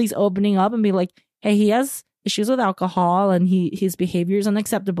know, Leslie's opening up and be like, hey, he has issues with alcohol and his behavior is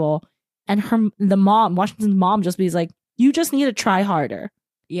unacceptable. And Washington's mom just be like, you just need to try harder.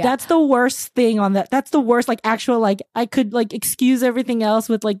 Yeah. That's the worst thing on that. That's the worst, like actual, like I could like excuse everything else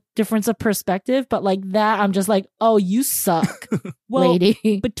with like difference of perspective, but like that, I'm just like, oh, you suck, well,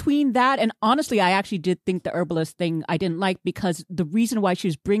 lady. Between that and honestly, I actually did think the herbalist thing I didn't like because the reason why she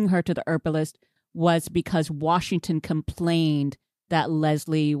was bringing her to the herbalist was because Washington complained that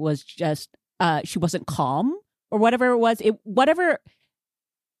Leslie was just, she wasn't calm or whatever it was.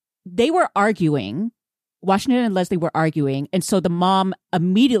 They were arguing. Washington and Leslie were arguing, and so the mom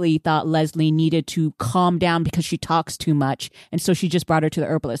immediately thought Leslie needed to calm down because she talks too much, and so she just brought her to the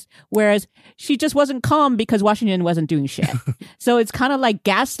herbalist. Whereas she just wasn't calm because Washington wasn't doing shit. So it's kind of like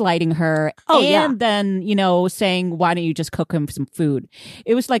gaslighting her, then, you know, saying, why don't you just cook him some food?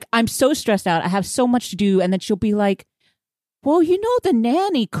 It was like, I'm so stressed out, I have so much to do, and then she'll be like, well, you know, the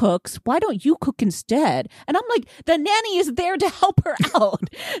nanny cooks. Why don't you cook instead? And I'm like, the nanny is there to help her out.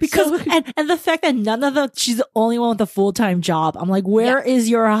 Because and the fact that she's the only one with a full-time job. I'm like, where is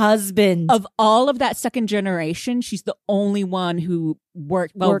your husband? Of all of that second generation, she's the only one who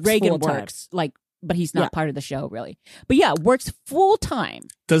works. Well, Reagan works, like, but he's not part of the show, really. But yeah, works full-time.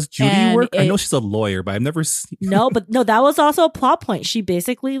 Does Judy work? I know she's a lawyer, but I've never seen... No, that was also a plot point. She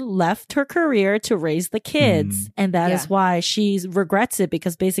basically left her career to raise the kids. And that is why she regrets it,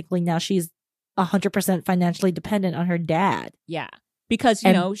 because basically now she's 100% financially dependent on her dad. Yeah. Because,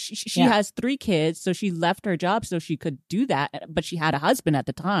 you know, she has 3 kids, so she left her job so she could do that. But she had a husband at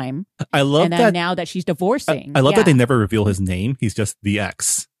the time. I love and then now that she's divorcing. I love that they never reveal his name. He's just the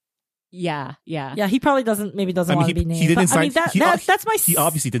ex. Yeah. Yeah, he probably doesn't want to be named. He didn't sign. That's my. He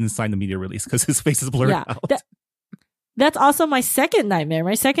obviously didn't sign the media release because his face is blurred out. That's also my second nightmare.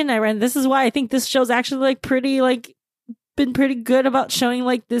 My second nightmare, and this is why I think this show's actually like pretty like been pretty good about showing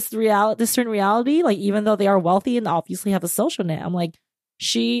like this certain reality. Like even though they are wealthy and obviously have a social net, I'm like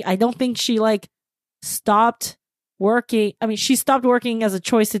I don't think she like stopped working. I mean, she stopped working as a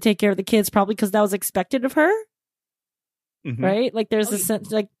choice to take care of the kids, probably because that was expected of her. Mm-hmm. Right? Like there's a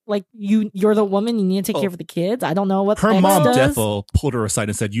sense like you're the woman, you need to take care of the kids. I don't know what her mom does. defo pulled her aside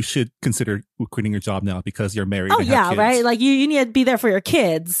and said you should consider quitting your job now because you're married. Oh and yeah, have kids. right? Like you need to be there for your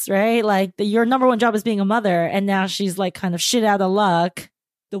kids, right? Like your number one job is being a mother, and now she's like kind of shit out of luck.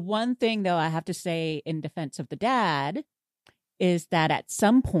 The one thing though I have to say in defense of the dad is that at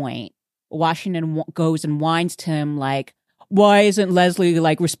some point Washington goes and whines to him like, why isn't Leslie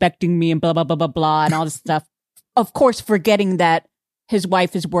like respecting me and blah blah blah blah blah and all this stuff. Of course, forgetting that his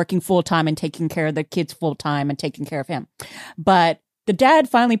wife is working full time and taking care of the kids full time and taking care of him. But the dad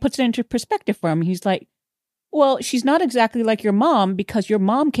finally puts it into perspective for him. He's like, well, she's not exactly like your mom because your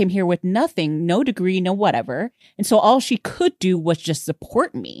mom came here with nothing, no degree, no whatever. And so all she could do was just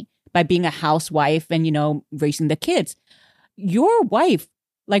support me by being a housewife and, you know, raising the kids. Your wife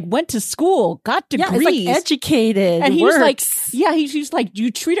like went to school, got degrees. Yeah, it's like educated. And he's like, yeah, he's like,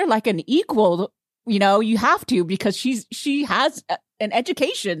 you treat her like an equal. You know, you have to because she has an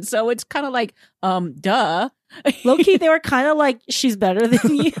education. So it's kind of like, duh. Low-key, they were kind of like, she's better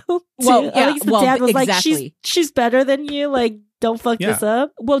than you. Well, yeah, at least the dad was exactly. Like, she's better than you. Like, don't fuck this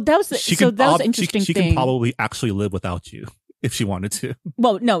up. Well, that was that was an interesting she thing. She can probably actually live without you if she wanted to.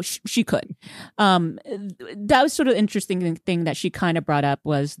 Well, no, she could. That was sort of interesting thing that she kind of brought up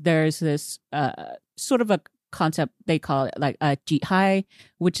was there's this sort of a concept they call it like a jihai,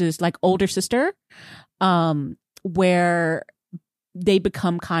 which is like older sister, where they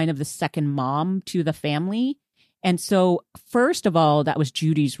become kind of the second mom to the family. And so first of all, that was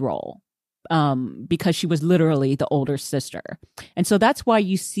Judy's role, because she was literally the older sister. And so that's why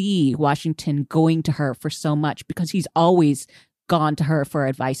you see Washington going to her for so much, because he's always gone to her for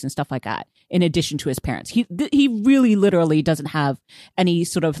advice and stuff like that. In addition to his parents, he really literally doesn't have any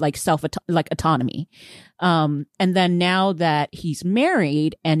sort of like autonomy. And then now that he's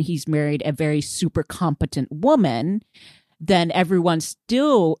married and he's married a very super competent woman, then everyone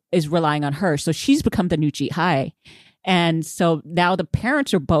still is relying on her. So she's become the new jihai. And so now the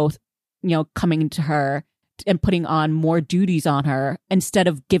parents are both, you know, coming to her and putting on more duties on her instead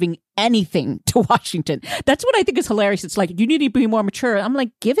of giving anything to Washington. That's what I think is hilarious. It's like, you need to be more mature. I'm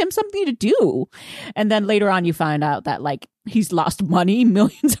like, give him something to do. And then later on, you find out that like he's lost money,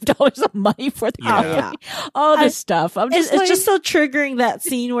 millions of dollars of money for the company, all this stuff. It's just so triggering, that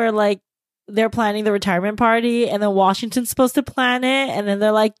scene where like they're planning the retirement party and then Washington's supposed to plan it. And then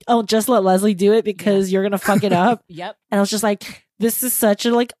they're like, oh, just let Leslie do it because you're going to fuck it up. Yep. And I was just like, this is such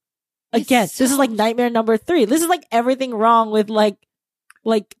a like, again, this is like nightmare number 3. This is like everything wrong with like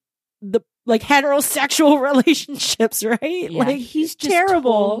the like heterosexual relationships, right? Yeah, like he's just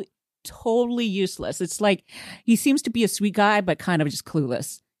terrible, totally useless. It's like he seems to be a sweet guy, but kind of just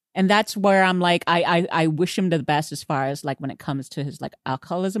clueless. And that's where I'm like, I wish him the best as far as like when it comes to his like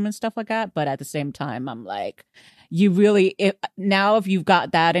alcoholism and stuff like that. But at the same time, I'm like, you really, if you've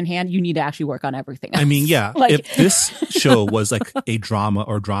got that in hand, you need to actually work on everything else. I mean, yeah, like, if this show was like a drama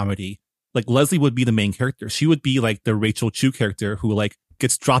or dramedy, like Leslie would be the main character. She would be like the Rachel Chu character who like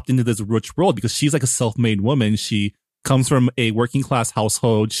gets dropped into this rich world because she's like a self-made woman. She comes from a working class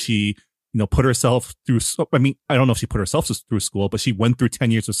household. She, you know, put herself through, I mean, I don't know if she put herself through school, but she went through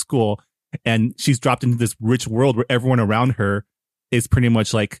 10 years of school and she's dropped into this rich world where everyone around her is pretty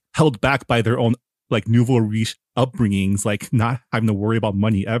much like held back by their own like nouveau riche upbringings, like not having to worry about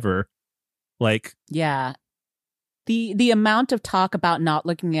money ever. Like, yeah, the amount of talk about not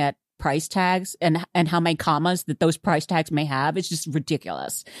looking at price tags and how many commas that those price tags may have is just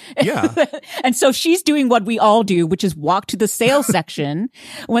ridiculous. Yeah. And so she's doing what we all do, which is walk to the sales section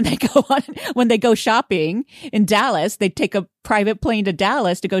when they go shopping in Dallas. They take a private plane to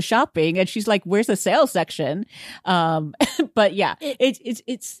Dallas to go shopping, and she's like, "Where's the sales section?" But yeah,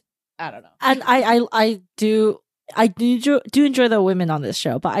 it's I don't know. And I do enjoy the women on this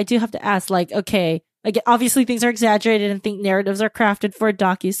show, but I do have to ask, like, okay, like obviously things are exaggerated and think narratives are crafted for a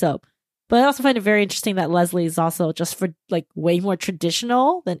docusoap. But I also find it very interesting that Leslie is also just for like way more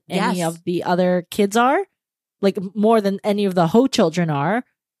traditional than any of the other kids are, like more than any of the Ho children are.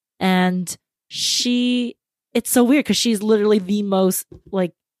 And it's so weird because she's literally the most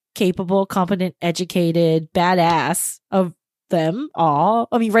like capable, competent, educated, badass of them all.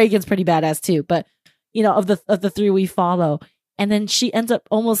 I mean, Reagan's pretty badass too, but you know, of the 3 we follow. And then she ends up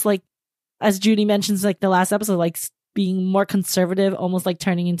almost like as Judy mentions, like the last episode, like being more conservative, almost like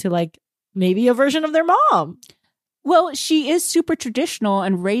turning into like maybe a version of their mom. Well, she is super traditional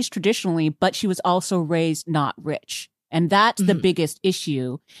and raised traditionally, but she was also raised not rich. And that's the biggest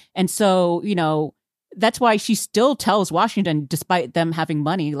issue. And so, you know, that's why she still tells Washington, despite them having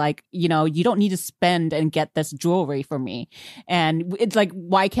money, like, you know, you don't need to spend and get this jewelry for me. And it's like,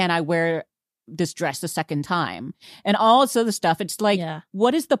 why can't I wear this dress a second time? And all this other stuff. It's like,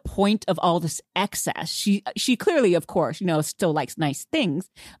 what is the point of all this excess? She clearly, of course, you know, still likes nice things.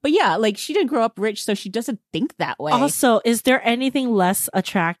 But yeah, like she didn't grow up rich, so she doesn't think that way. Also, is there anything less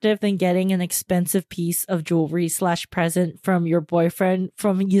attractive than getting an expensive piece of jewelry / present from your boyfriend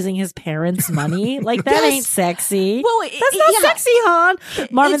from using his parents' money? Like that ain't sexy. Well, that's not sexy, hon.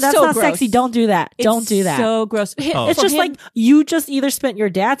 Marvin, it's that's so not gross. Sexy. Don't do that. Don't do that. So gross. It's just like you just either spent your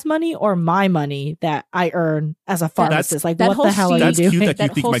dad's money or my money that I earn as a pharmacist. Like, what the hell are you That's doing? cute that you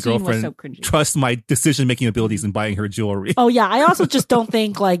That think whole my scene was girlfriend so cringy. trusts my decision-making abilities in buying her jewelry. Oh yeah, I also just don't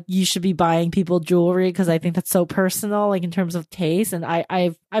think like you should be buying people jewelry because I think that's so personal, like in terms of taste. And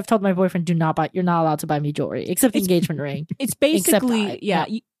I've told my boyfriend, you're not allowed to buy me jewelry except the engagement ring. It's basically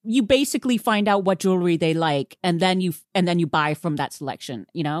you basically find out what jewelry they like, and then you buy from that selection.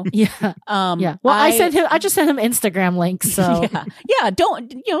 You know. Yeah. Yeah. Well, I just sent him Instagram links. So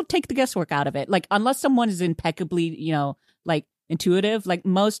don't take the guesswork out of it. Like unless someone is impeccably like intuitive, like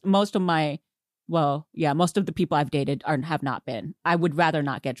most of my. Well, yeah, most of the people I've dated have not been. I would rather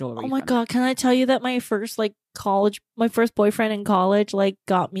not get jewelry. Oh my God, can I tell you that my first boyfriend in college, like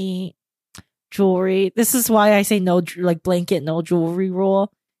got me jewelry. This is why I say no, like blanket, no jewelry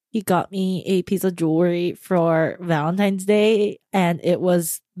rule. He got me a piece of jewelry for Valentine's Day, and it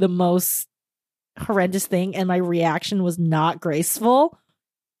was the most horrendous thing. And my reaction was not graceful.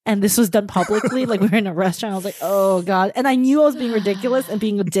 And this was done publicly. Like we were in a restaurant. I was like, oh God. And I knew I was being ridiculous and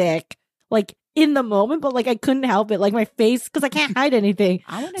being a dick. Like in the moment, but like I couldn't help it. Like my face, because I can't hide anything.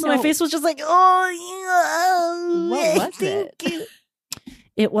 So my face was just like, oh, yeah. What was it?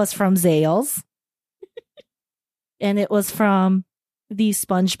 It was from Zales. And it was from the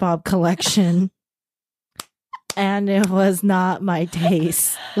SpongeBob collection. And it was not my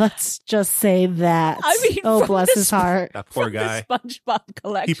taste. Let's just say that. I mean, oh, bless his heart. That poor guy. The SpongeBob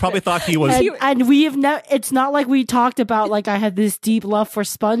collection. He probably thought he was. And we have never. It's not like we talked about like I had this deep love for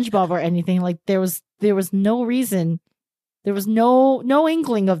SpongeBob or anything. Like there was no reason. There was no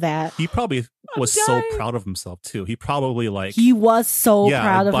inkling of that. He probably was so proud of himself too. He probably he was so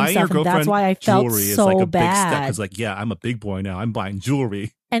proud of buying himself, your and that's why I felt jewelry so is like a bad. big step because, like, yeah, I'm a big boy now. I'm buying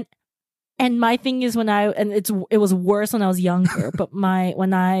jewelry. And my thing is it was worse when I was younger. But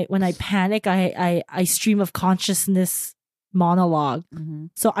when I panic, I stream of consciousness monologue. Mm-hmm.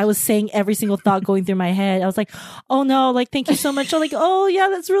 So I was saying every single thought going through my head. I was like, oh no, like thank you so much. I'm like, oh yeah,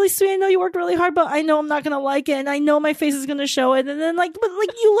 that's really sweet. I know you worked really hard, but I know I'm not gonna like it, and I know my face is gonna show it. And then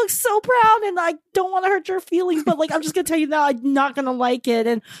but you look so proud, and I don't want to hurt your feelings, but like I'm just gonna tell you now, I'm not gonna like it.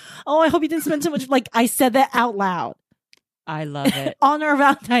 And oh, I hope you didn't spend too much. Like I said that out loud. I love it. On our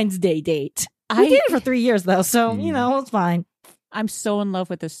Valentine's Day date. We dated for 3 years though, so it's fine. I'm so in love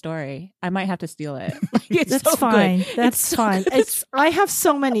with this story. I might have to steal it. That's so fine. Good. That's fine. I have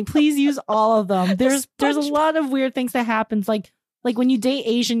so many. Please use all of them. There's a lot of weird things that happens. Like when you date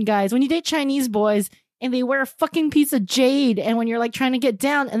Asian guys, when you date Chinese boys, and they wear a fucking piece of jade, and when you're like trying to get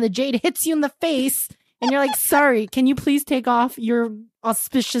down, and the jade hits you in the face, and you're like, "Sorry, can you please take off your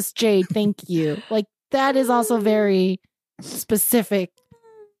auspicious jade? Thank you." Like that is also very specific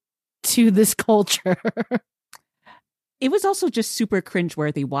to this culture. It was also just super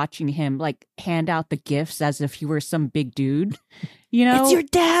cringeworthy watching him like hand out the gifts as if he were some big dude. You know, it's your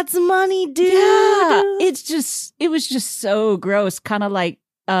dad's money, dude. Yeah, it was just so gross. Kind of like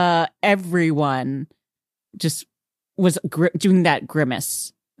everyone just was doing that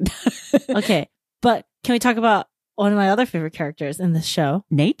grimace. Okay, but can we talk about one of my other favorite characters in this show?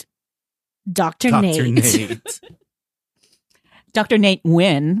 Nate? Dr. Nate. Dr. Nate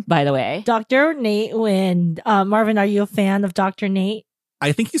Wynn, by the way. Dr. Nate Wynn. Marvin, are you a fan of Dr. Nate?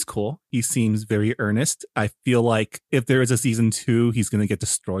 I think he's cool. He seems very earnest. I feel like if there is a season 2, he's going to get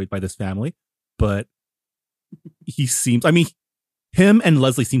destroyed by this family. But he seems, I mean, him and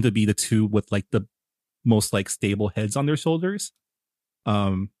Leslie seem to be the two with like the most like stable heads on their shoulders.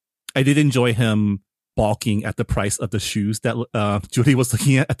 I did enjoy him balking at the price of the shoes that Judy was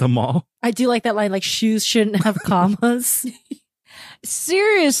looking at the mall. I do like that line, like shoes shouldn't have commas.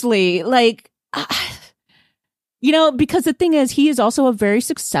 Seriously, like, because the thing is, he is also a very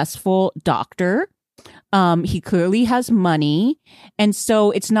successful doctor. He clearly has money. And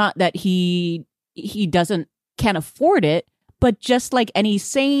so it's not that he can't afford it, But just like any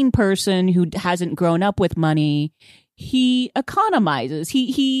sane person who hasn't grown up with money, he economizes.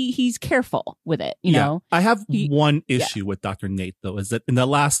 He's careful with it, you know? I have one issue with Dr. Nate, though, is that in the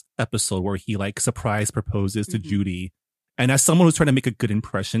last episode where he like surprise proposes to Judy, and as someone who's trying to make a good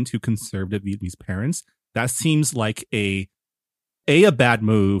impression to conservative Vietnamese parents, that seems like a bad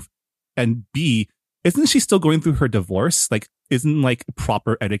move, and B, isn't she still going through her divorce? Like, isn't like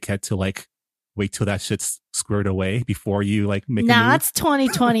proper etiquette to like wait till that shit's squared away before you like make a move? Nah, it's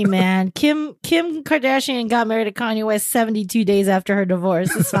 2020, man. Kim Kardashian got married to Kanye West 72 days after her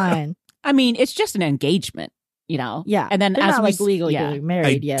divorce. It's fine. I mean, it's just an engagement, you know? Yeah. And then they're as not we like legally getting I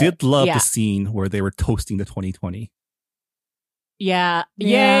married yet. did love Yeah. the scene where they were toasting the 2020. Yeah.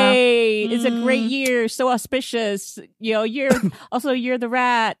 Yeah. Yay. It's a great year. So auspicious. You know, you're the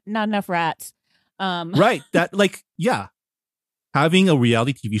rat. Not enough rats. Right. That like, yeah. Having a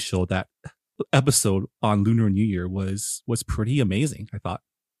reality TV show that episode on Lunar New Year was pretty amazing, I thought.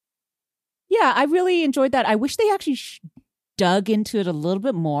 Yeah, I really enjoyed that. I wish they actually dug into it a little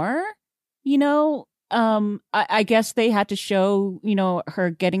bit more. You know, I guess they had to show, you know, her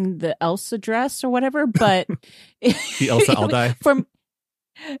getting the Elsa dress or whatever, but The Elsa Aldai. from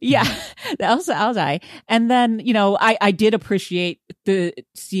the Elsa Aldai. And then, you know, I did appreciate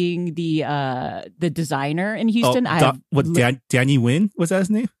seeing the designer in Houston. Danny Wynn, was that his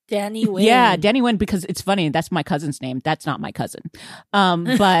name? Danny Wynn. Yeah, Danny Wynn, because it's funny. That's my cousin's name. That's not my cousin.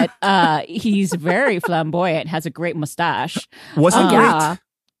 But he's very flamboyant, has a great mustache. Wasn't Yeah. great.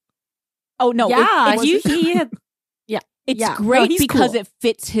 Oh, no. Yeah, It's had yeah. great No, he's because cool. it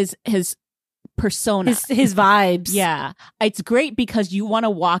fits his persona. his vibes. Yeah. It's great because you want to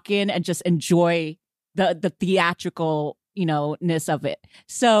walk in and just enjoy the theatrical, you know, ness of it.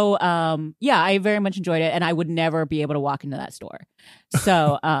 So, I very much enjoyed it, and I would never be able to walk into that store.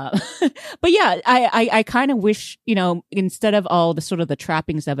 So, but yeah, I kind of wish, you know, instead of all the sort of the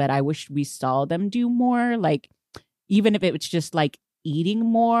trappings of it, I wish we saw them do more, like, even if it was just like eating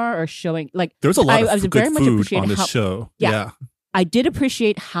more or showing, like, There's a lot I was of very good much food appreciating on this how- show. Yeah. Yeah. I did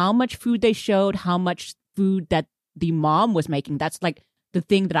appreciate how much food they showed, how much food that the mom was making. That's like the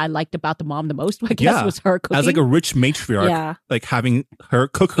thing that I liked about the mom the most, I guess, was her cooking. As like a rich matriarch, Yeah. like having her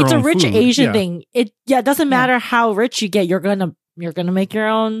cook her It's own a rich food. Asian Yeah. thing. It doesn't matter how rich you get. You're gonna make your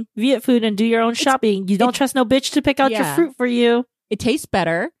own Viet food and do your own shopping. You don't trust no bitch to pick out your Yeah. fruit for you. It tastes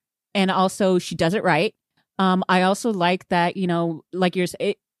better, and also she does it right. I also like that, you know, like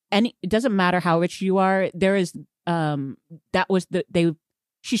it doesn't matter how rich you are. There is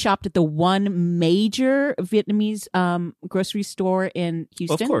she shopped at the one major Vietnamese grocery store in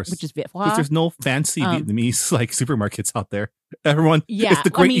Houston, Of course. which is Viet Hoa. Because there's no fancy Vietnamese like supermarkets out there. Everyone, Yeah, it's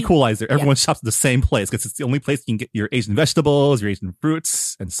the great I mean, equalizer. Everyone shops at the same place because it's the only place you can get your Asian vegetables, your Asian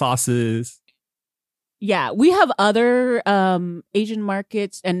fruits and sauces. Yeah, we have other Asian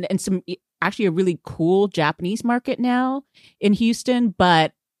markets and some actually a really cool Japanese market now in Houston,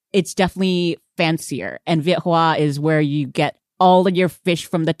 but it's definitely fancier. And Viet Hoa is where you get all of your fish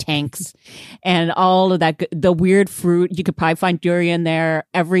from the tanks and all of that, the weird fruit. You could probably find durian there.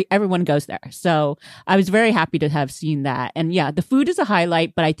 Everyone goes there. So I was very happy to have seen that. And yeah, the food is a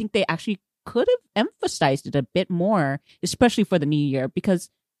highlight, but I think they actually could have emphasized it a bit more, especially for the new year,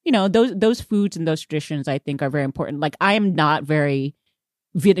 because, you know, those foods and those traditions, I think, are very important. Like, I am not very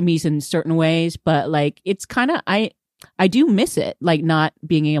Vietnamese in certain ways, but like, it's kind of, I do miss it, like not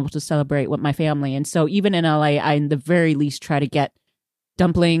being able to celebrate with my family. And so even in LA, I in the very least try to get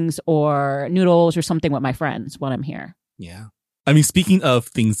dumplings or noodles or something with my friends when I'm here. Yeah. I mean, speaking of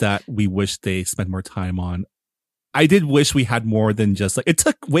things that we wish they spent more time on, I did wish we had more than just like, it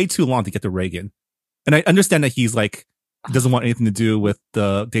took way too long to get to Reagan. And I understand that he's like, doesn't want anything to do with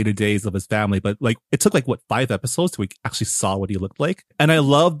the day-to-days of his family, but like it took like 5 episodes till we actually saw what he looked like. And I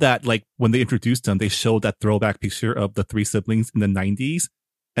love that like when they introduced him, they showed that throwback picture of the 3 siblings in the 90s,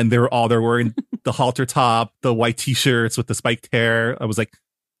 and they're wearing the halter top, the white t-shirts with the spiked hair. I was like,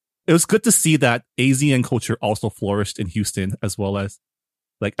 it was good to see that Asian culture also flourished in Houston, as well as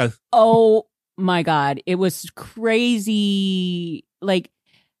like Oh my God, it was crazy. Like,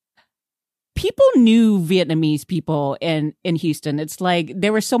 people knew Vietnamese people in Houston. It's like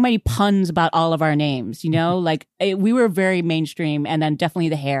there were so many puns about all of our names, you know, like we were very mainstream, and then definitely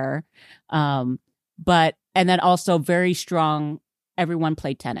the hair. And then also very strong. Everyone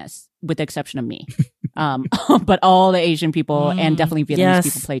played tennis with the exception of me. But all the Asian people and definitely Vietnamese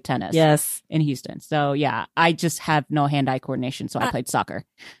people played tennis in Houston. So yeah, I just have no hand-eye coordination. So I played soccer.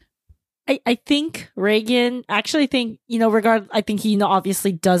 I think Reagan, I think he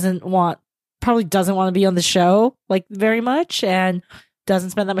obviously probably doesn't want to be on the show like very much, and doesn't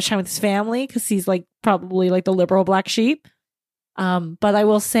spend that much time with his family because he's like probably like the liberal black sheep. But I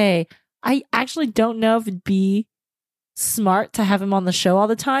will say, I actually don't know if it'd be smart to have him on the show all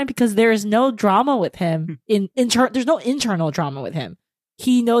the time because there is no drama with him. There's no internal drama with him.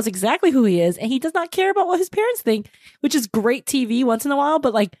 He knows exactly who he is, and he does not care about what his parents think, which is great TV once in a while.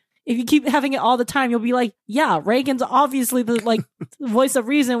 But like, if you keep having it all the time, you'll be like, yeah, Reagan's obviously the like voice of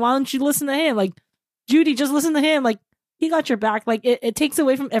reason. Why don't you listen to him? Like, Judy, just listen to him. Like, he got your back. Like, it takes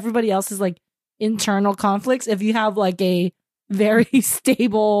away from everybody else's like internal conflicts. If you have like a very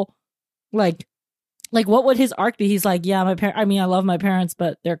stable, like what would his arc be? He's like, yeah, I love my parents,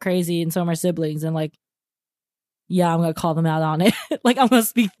 but they're crazy, and so are my siblings, and like, yeah, I'm gonna call them out on it. Like, I'm gonna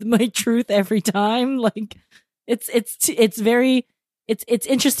speak my truth every time. Like, it's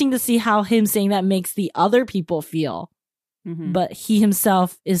interesting to see how him saying that makes the other people feel. Mm-hmm. But he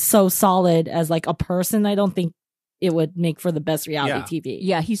himself is so solid as like a person. I don't think it would make for the best reality TV.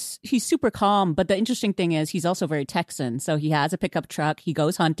 Yeah, he's super calm. But the interesting thing is he's also very Texan. So he has a pickup truck. He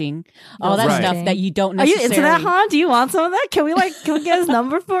goes hunting. All that stuff that you don't necessarily... Are you into that, Han? Do you want some of that? Can we get his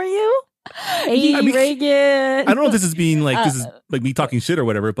number for you? Hey, Reagan. I don't know if this is being like, this is like me talking shit or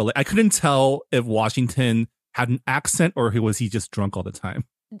whatever, but like, I couldn't tell if Washington had an accent or was he just drunk all the time.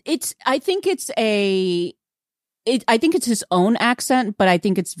 I think it's his own accent, but I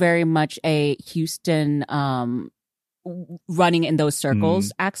think it's very much a Houston running in those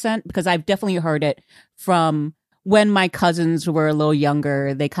circles accent, because I've definitely heard it from when my cousins were a little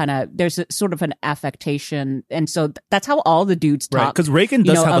younger. They there's a sort of an affectation, and so that's how all the dudes talk. Right, because Reagan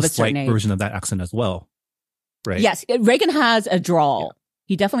does have a slight version of that accent as well, right? Yes, Reagan has a drawl. Yeah.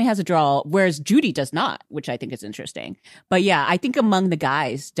 He definitely has a drawl, whereas Judy does not, which I think is interesting. But yeah, I think among the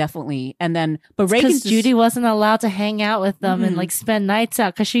guys, definitely. And then, but Reagan's Judy wasn't allowed to hang out with them and like spend nights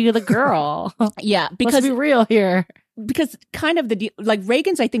out because she's the girl. Yeah, because let's be real here. Because kind of like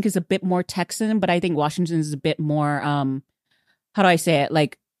Reagan's, I think, is a bit more Texan, but I think Washington's is a bit more, how do I say it?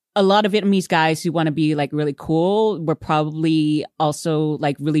 Like, a lot of Vietnamese guys who want to be like really cool were probably also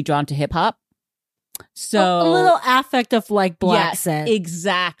like really drawn to hip hop. So a little affect of like black scent.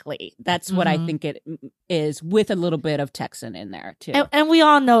 Exactly. That's what I think it is, with a little bit of Texan in there too. And we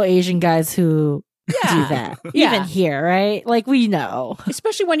all know Asian guys who do that. Even here, right? Like, we know.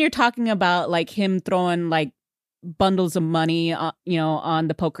 Especially when you're talking about like him throwing like bundles of money, on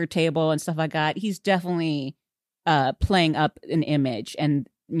the poker table and stuff like that. He's definitely playing up an image, and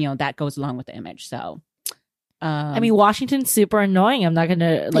that goes along with the image. So, I mean, Washington's super annoying. I'm not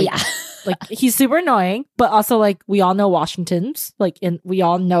gonna like. Yeah. Like, he's super annoying, but also like we all know Washingtons. Like, we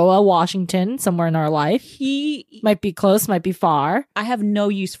all know a Washington somewhere in our life. He might be close, might be far. I have no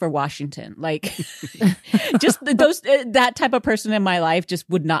use for Washington. Like, just that type of person in my life just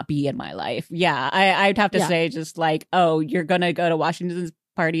would not be in my life. Yeah, I'd have to say just like, oh, you're gonna go to Washington's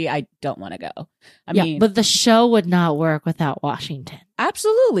party. I don't want to go. I mean, but the show would not work without Washington.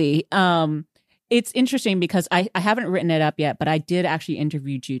 Absolutely. It's interesting because I haven't written it up yet, but I did actually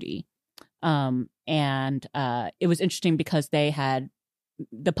interview Judy. And it was interesting because the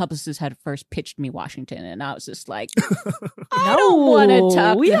publicist had first pitched me Washington, and I was just like, I don't want to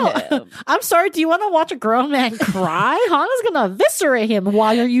talk to him. I'm sorry, do you want to watch a grown man cry? Hannah's gonna eviscerate him.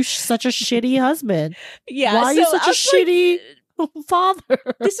 Why are you such a shitty husband? Yeah, why are you such a shitty father?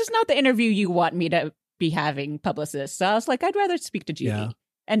 This is not the interview you want me to be having, publicist. So I was like, I'd rather speak to Judy. Yeah.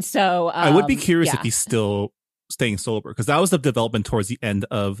 And so I would be curious if he's still staying sober, because that was the development towards the end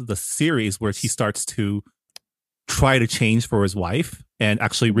of the series where he starts to try to change for his wife and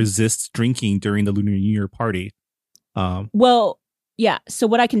actually resists drinking during the Lunar New Year party. Well, yeah. So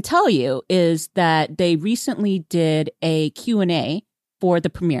what I can tell you is that they recently did a Q&A for the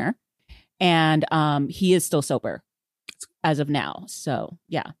premiere, and he is still sober as of now. So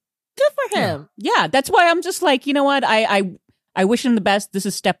yeah, good for him. Yeah, that's why I'm just like, you know what? I wish him the best. This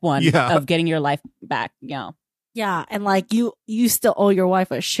is step one of getting your life back. Yeah, and like you still owe your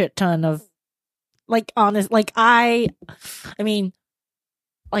wife a shit ton of, like, honest. Like, I mean,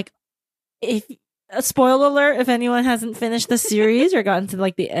 like, if spoiler alert, if anyone hasn't finished the series or gotten to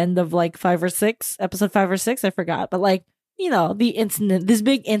like the end of like episode 5 or 6, I forgot, but like, this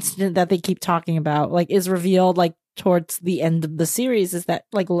big incident that they keep talking about, like, is revealed like towards the end of the series, is that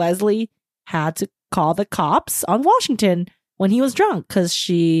like Leslie had to call the cops on Washington when he was drunk because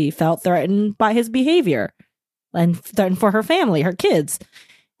she felt threatened by his behavior. And threatened for her family, her kids.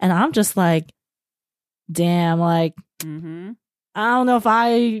 And I'm just like, damn, like, I don't know if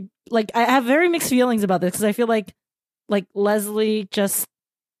I have very mixed feelings about this, because I feel like Leslie just,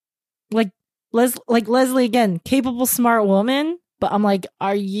 Leslie, again, capable, smart woman, but I'm like,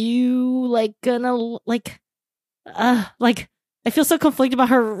 are you, like, gonna, I feel so conflicted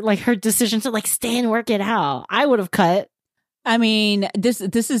about her, like, her decision to, like, stay and work it out. I would have cut. I mean, this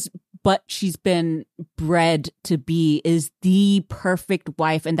is what she's been bred to be, is the perfect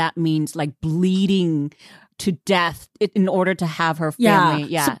wife, and that means like bleeding to death in order to have her family.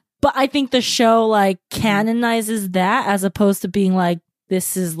 Yeah. So, but I think the show like canonizes that as opposed to being like,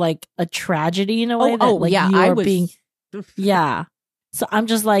 this is like a tragedy in a way. Yeah. So I'm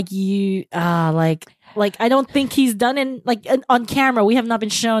just like, I don't think he's done on camera. We have not been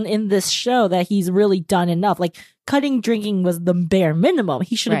shown in this show that he's really done enough. Like cutting drinking was the bare minimum.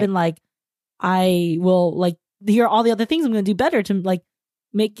 He should have been like, I will like, here are all the other things I'm going to do better to like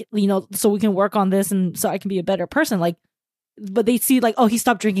make, so we can work on this and so I can be a better person. Like, but they see like, oh, he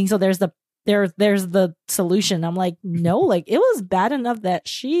stopped drinking. So there's the solution. I'm like, no, like it was bad enough that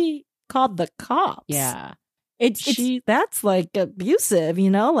she called the cops. Yeah. That's like abusive,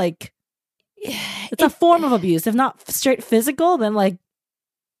 like it's a form of abuse. If not straight physical, then like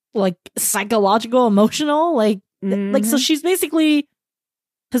psychological, emotional, like so she's basically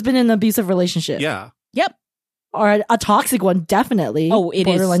has been in an abusive relationship. Yeah. Yep. Or a toxic one, definitely. Oh, it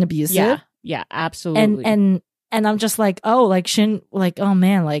borderline is abusive. Yeah, absolutely. And I'm just like, oh, like shouldn't like, oh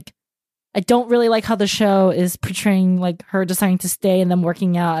man, like I don't really like how the show is portraying like her deciding to stay and then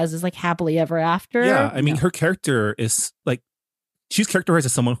working out as this like happily ever after. Yeah, I mean, her character is like, she's characterized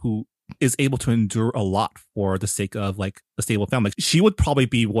as someone who is able to endure a lot for the sake of like a stable family. She would probably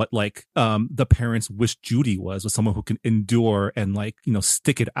be what like the parents wish Judy was someone who can endure and like,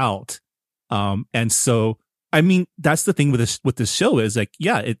 stick it out. And so, I mean, that's the thing with this show is like,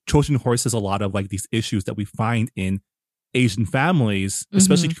 yeah, Trojan Horse has a lot of like these issues that we find in Asian families,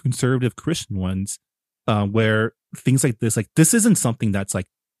 especially conservative Christian ones, where things like this isn't something that's like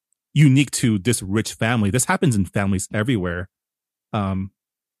unique to this rich family. This happens in families everywhere.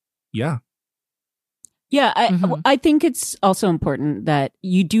 Yeah. Yeah, I think it's also important that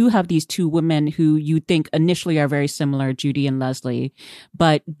you do have these two women who you think initially are very similar, Judy and Leslie,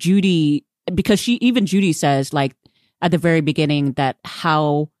 but Judy, because Judy says like at the very beginning that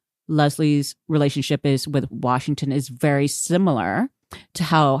how Leslie's relationship is with Washington is very similar to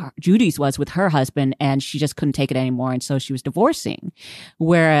how Judy's was with her husband, and she just couldn't take it anymore, and so she was divorcing.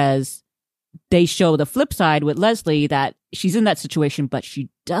 Whereas they show the flip side with Leslie, that she's in that situation, but she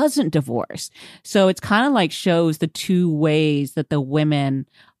doesn't divorce. So it's kind of like shows the two ways that the women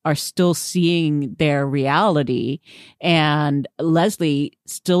are still seeing their reality, and Leslie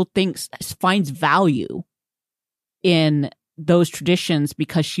still finds value in those traditions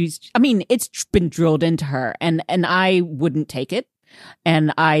because it's been drilled into her, and I wouldn't take it.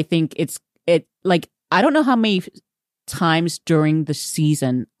 And I think I don't know how many times during the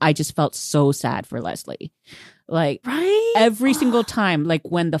season I just felt so sad for Leslie. Like, right? Every single time, like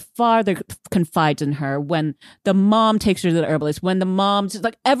when the father confides in her, when the mom takes her to the herbalist, when the mom's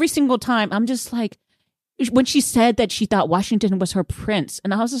like, every single time, I'm just like, when she said that she thought Washington was her prince,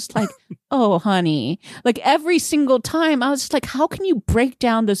 and I was just like, oh, honey, like every single time I was just like, how can you break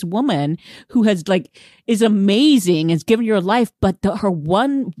down this woman who is amazing, has given you her life, but her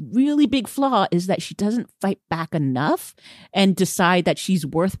one really big flaw is that she doesn't fight back enough and decide that she's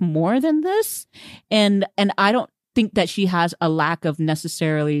worth more than this. And I don't think that she has a lack of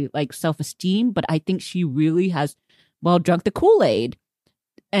necessarily like self-esteem, but I think she really has, drunk the Kool-Aid.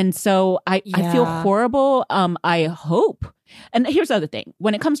 And so I feel horrible. I hope. And here's the other thing.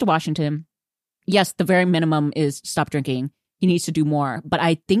 When it comes to Washington, yes, the very minimum is stop drinking. He needs to do more. But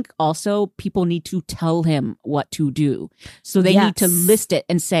I think also people need to tell him what to do. So they need to list it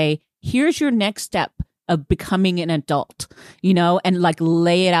and say, here's your next step of becoming an adult, and like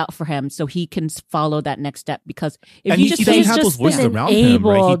lay it out for him so he can follow that next step. Because if he doesn't have those voices around him,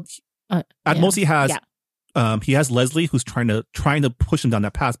 right? At most he has... Yeah. He has Leslie who's trying to push him down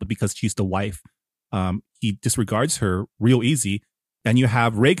that path, but because she's the wife, he disregards her real easy. And you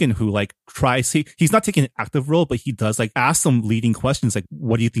have Reagan who like tries, he's not taking an active role, but he does like ask some leading questions like,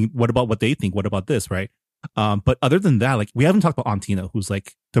 what do you think? What about what they think? What about this? Right. But other than that, like we haven't talked about Aunt Tina, who's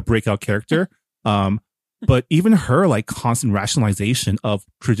like the breakout character. But even her like constant rationalization of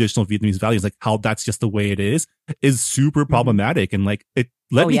traditional Vietnamese values, like how that's just the way it is super problematic. And like it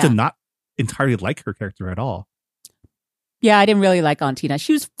led me to not entirely like her character at all. Yeah, I didn't really like Aunt Tina.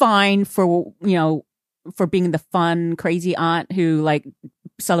 She was fine for being the fun, crazy aunt who like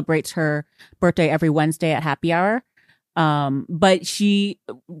celebrates her birthday every Wednesday at happy hour. But she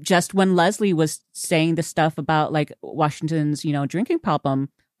just, when Leslie was saying the stuff about like Washington's, drinking problem,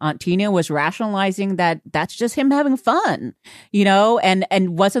 Aunt Tina was rationalizing that that's just him having fun,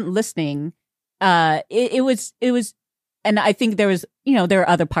 and wasn't listening. It was, and I think there was, there are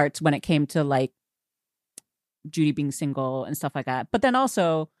other parts when it came to like Judy being single and stuff like that. But then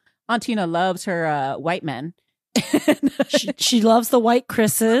also Aunt Tina loves her white men. She loves the white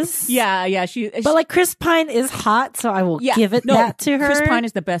Chris's. Yeah. But like Chris Pine is hot, so I will give it that to her. Chris Pine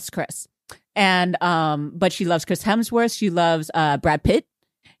is the best Chris. And but she loves Chris Hemsworth. She loves Brad Pitt,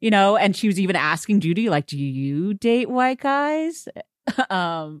 and she was even asking Judy, like, do you date white guys?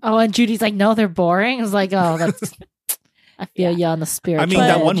 And Judy's like, no, they're boring. I was like, oh, that's I feel you on the spirit. I mean,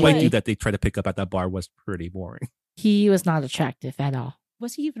 that one white dude that they tried to pick up at that bar was pretty boring. He was not attractive at all.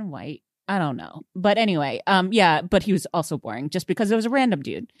 Was he even white? I don't know. But anyway, but he was also boring just because it was a random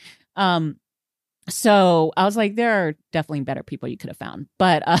dude. So I was like, there are definitely better people you could have found.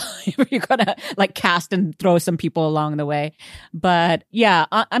 But you're going to like cast and throw some people along the way. But yeah,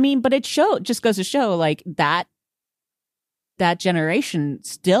 I mean, but it just goes to show like that generation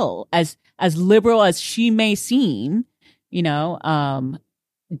still, as liberal as she may seem,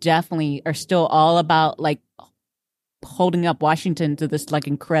 definitely are still all about like holding up Washington to this like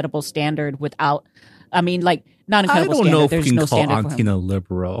incredible standard without, I mean, like not incredible standard. I don't know if There's we can no call standard for him. Auntina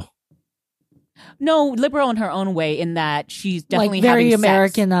liberal. No, liberal in her own way, in that she's definitely like very having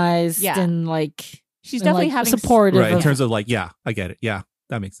Americanized sex. and like she's definitely like having supportive. Right, in terms of like, yeah, I get it. Yeah,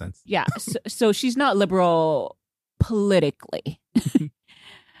 that makes sense. Yeah, so she's not liberal politically.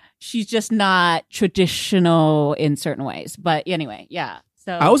 She's just not traditional in certain ways. But anyway, yeah.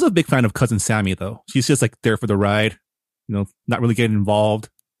 So I was a big fan of Cousin Sammy, though. She's just like there for the ride, not really getting involved.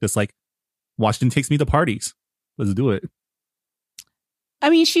 Just like, Washington takes me to parties. Let's do it. I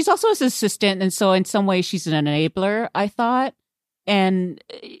mean, she's also his assistant, and so in some ways she's an enabler, I thought. And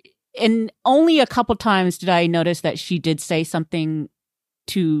only a couple times did I notice that she did say something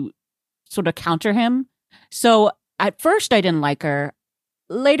to sort of counter him. So at first I didn't like her.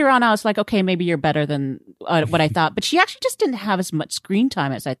 Later on, I was like, okay, maybe you're better than what I thought. But she actually just didn't have as much screen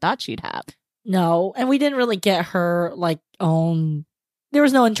time as I thought she'd have. No, and we didn't really get her like own. There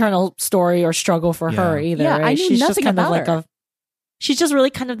was no internal story or struggle for her either. Yeah, right? I knew She's nothing just kind about of like her. She's just really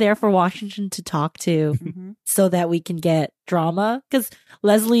kind of there for Washington to talk to, Mm-hmm. so that we can get drama. Because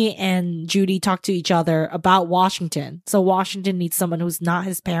Leslie and Judy talk to each other about Washington, so Washington needs someone who's not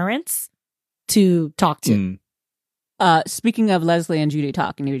his parents to talk to. Speaking of Leslie and Judy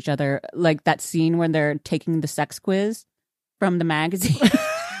talking to each other, like that scene when they're taking the sex quiz from the magazine.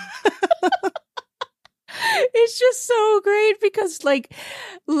 It's just so great because like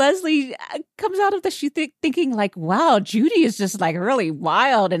Leslie comes out of the shoot thinking like, wow, Judy is just like really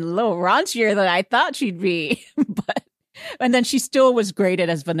wild and a little raunchier than I thought she'd be. And then she still was graded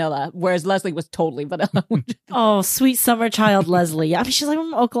as vanilla, whereas Leslie was totally vanilla. Oh, sweet summer child Leslie. I mean, she's like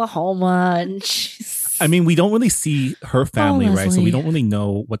from Oklahoma, and she's. I mean, we don't really see her family, right? So Leslie. we don't really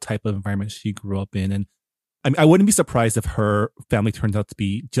know what type of environment she grew up in. And I mean, I wouldn't be surprised if her family turned out to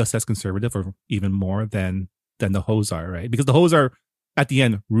be just as conservative or even more than the Hoes are, right? Because the Hoes are, at the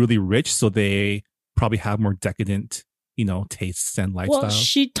end, really rich, so they probably have more decadent, tastes and lifestyle. Well,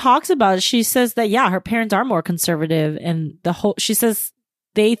 she talks about it. She says that, yeah, her parents are more conservative, and she says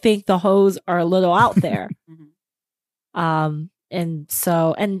they think the Hoes are a little out there. She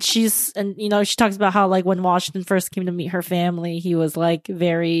talks about how like when Washington first came to meet her family, he was like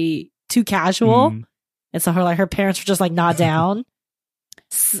very too casual. And so her parents were just like not down.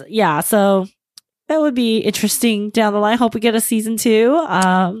 So that would be interesting down the line. Hope we get a season 2.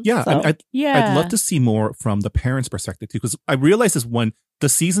 I'd love to see more from the parents' perspective too, because I realized this when the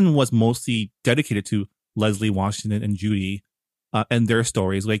season was mostly dedicated to Leslie, Washington, and Judy and their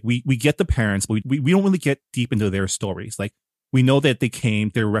stories. Like we get the parents, but we don't really get deep into their stories. Like we know that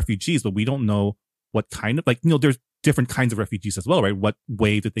they're refugees, but we don't know what kind of there's different kinds of refugees as well, right? What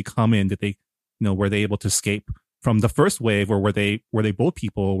wave did they come in? Did they were they able to escape from the first wave, or were they boat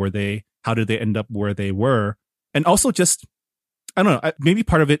people? How did they end up where they were? And also just, I don't know, maybe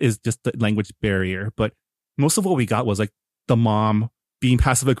part of it is just the language barrier, but most of what we got was like the mom being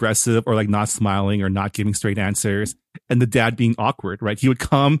passive aggressive or like not smiling or not giving straight answers, and the dad being awkward, right? He would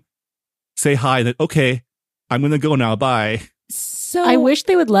come, say hi, and then, okay, I'm going to go now. Bye. So I wish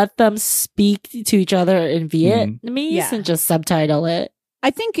they would let them speak to each other in Vietnamese and just subtitle it. I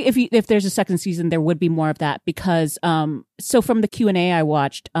think if there's a second season, there would be more of that because, so from the Q&A I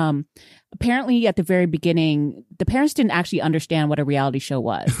watched, apparently at the very beginning, the parents didn't actually understand what a reality show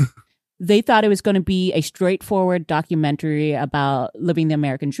was. They thought it was going to be a straightforward documentary about living the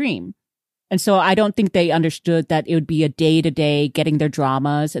American dream. And so I don't think they understood that it would be a day-to-day getting their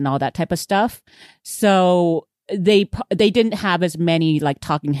dramas and all that type of stuff. So they didn't have as many like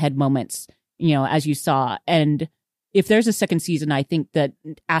talking head moments, as you saw. And if there's a second season, I think that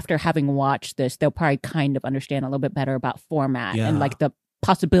after having watched this, they'll probably kind of understand a little bit better about format and like the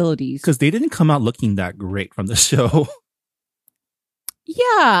possibilities. Because they didn't come out looking that great from the show.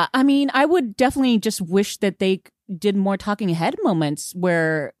 Yeah, I mean, I would definitely just wish that they did more talking head moments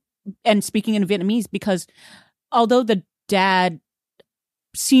and speaking in Vietnamese, because although the dad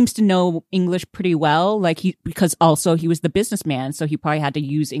seems to know English pretty well, because also he was the businessman, so he probably had to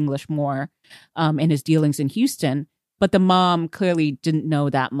use English more in his dealings in Houston. But the mom clearly didn't know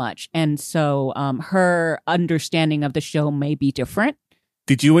that much, and so her understanding of the show may be different.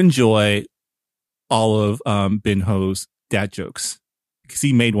 Did you enjoy all of Bin Ho's dad jokes? Because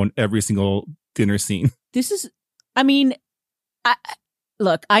he made one every single dinner scene.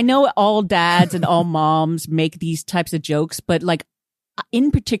 Look, I know all dads and all moms make these types of jokes, but like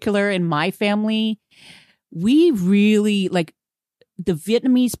in particular in my family, we really like the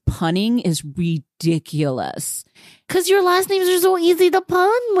Vietnamese punning is ridiculous. Because your last names are so easy to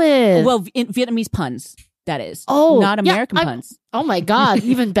pun with. Well, in Vietnamese puns, that is. Oh, not American puns. Oh my God,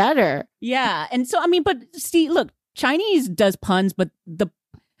 even better. Yeah. And so, I mean, but see, look, Chinese does puns, but the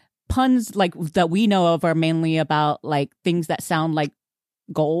puns like that we know of are mainly about like things that sound like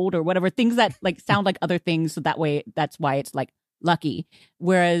gold or whatever, things that like sound like other things. So that's why it's like lucky.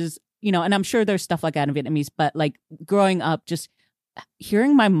 Whereas, and I'm sure there's stuff like that in Vietnamese, but like growing up, just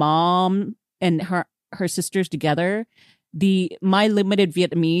hearing my mom and her sisters together, my limited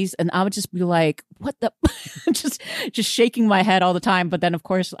Vietnamese, and I would just be like, what the just shaking my head all the time. But then of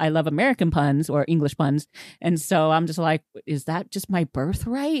course I love American puns or English puns, and so I'm just like, is that just my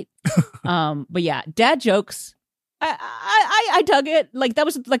birthright? But yeah, dad jokes, I dug it. Like that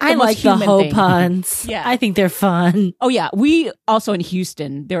was like I like the Ho puns. Yeah, I think they're fun. Oh yeah, we also in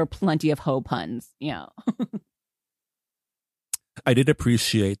Houston there were plenty of Ho puns. Yeah. I did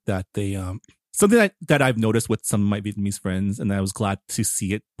appreciate that they something that I've noticed with some of my Vietnamese friends, and I was glad to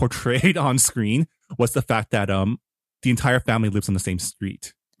see it portrayed on screen, was the fact that the entire family lives on the same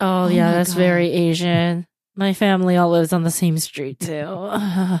street. Oh yeah, that's God. Very Asian. My family all lives on the same street too.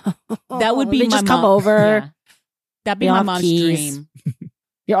 That would be they my just mom. come over. Yeah. That'd be my mom's dream.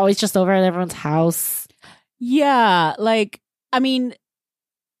 You're always just over at everyone's house. Yeah, like I mean,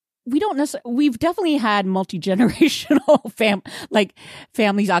 we've definitely had multi-generational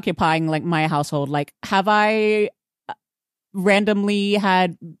families occupying like my household. Like, have I randomly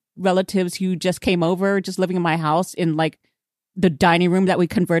had relatives who just came over, just living in my house in like the dining room that we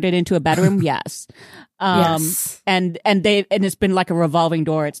converted into a bedroom? Yes. Yes. And it's been like a revolving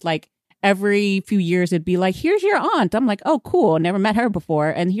door. It's like every few years it'd be like, here's your aunt. I'm like, oh, cool. Never met her before.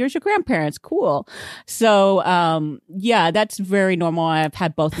 And here's your grandparents. Cool. So, yeah, that's very normal. I've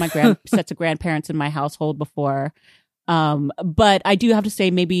had both my sets of grandparents in my household before. But I do have to say,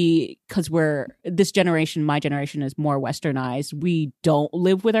 maybe because this generation, my generation is more westernized. We don't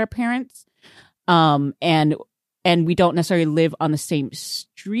live with our parents. And we don't necessarily live on the same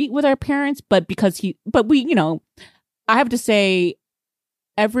street with our parents, but I have to say,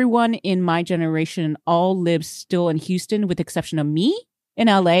 everyone in my generation all lives still in Houston, with the exception of me in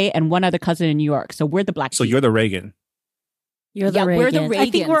LA and one other cousin in New York. So we're the black sheep. So you're the Reagan. You're the Reagan. We're the Reagans. I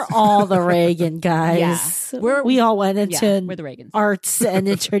think we're all the Reagan guys. Yeah. We all went into we're the Reagans. Arts and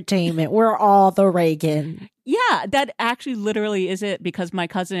entertainment. We're all the Reagan. Yeah, that actually literally is it, because my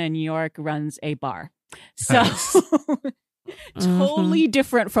cousin in New York runs a bar. So totally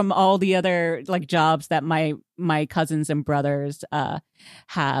different from all the other like jobs that my cousins and brothers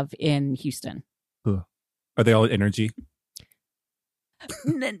have in Houston. Are they all energy?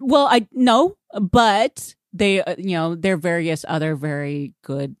 Well, no, but they they're various other very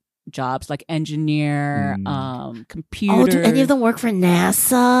good jobs like engineer, computer. Oh, do any of them work for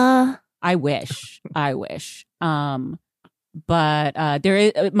NASA? I wish. But there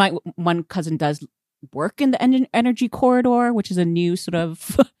is my one cousin does work in the energy corridor, which is a new sort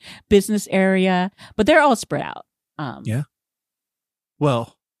of business area, but they're all spread out. Yeah.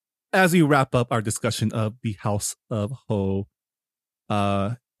 Well, as we wrap up our discussion of the House of Ho,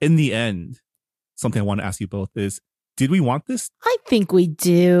 in the end, something I want to ask you both is, did we want this? I think we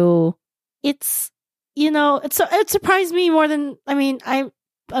do. It's, it surprised me more than, I mean,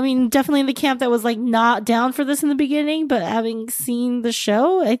 definitely in the camp that was like not down for this in the beginning, but having seen the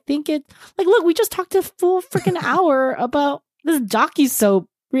show, I think look, we just talked a full freaking hour about this docusoap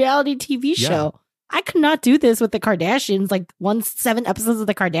reality TV show. I could not do this with the Kardashians, like 7 episodes of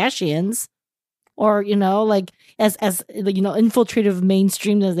the Kardashians, or, as infiltrative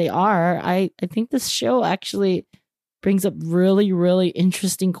mainstream as they are. I think this show actually brings up really, really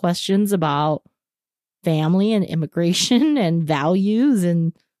interesting questions about family and immigration and values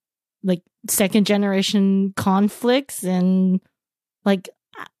and like second generation conflicts, and like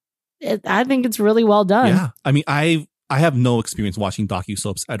I think it's really well done. Yeah, I mean, I have no experience watching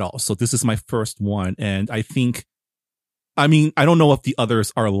docusoaps at all, so this is my first one, and I think I mean, I don't know if the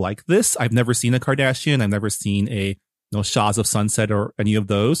others are like this. I've never seen a Kardashian. I've never seen a Shahs of Sunset or any of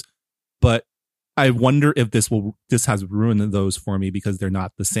those. But I wonder if this has ruined those for me because they're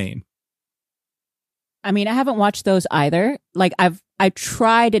not the same. I mean, I haven't watched those either. Like I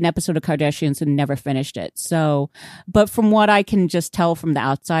tried an episode of Kardashians and never finished it. So, but from what I can just tell from the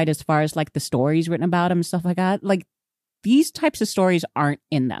outside, as far as like the stories written about them and stuff like that, like these types of stories aren't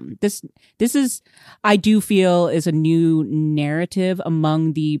in them. This is, I do feel, is a new narrative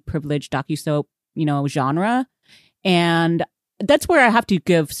among the privileged docusoap, genre. And that's where I have to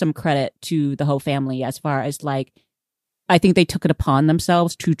give some credit to the whole family as far as like, I think they took it upon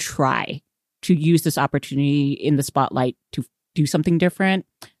themselves to try to use this opportunity in the spotlight to do something different.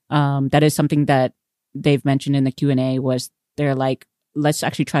 That is something that they've mentioned in the Q&A was they're like, let's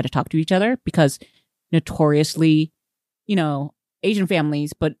actually try to talk to each other because notoriously, Asian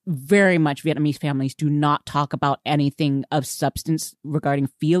families, but very much Vietnamese families do not talk about anything of substance regarding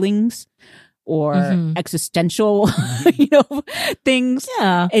feelings or existential, things.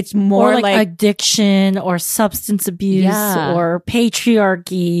 Yeah. It's more or like addiction or substance abuse or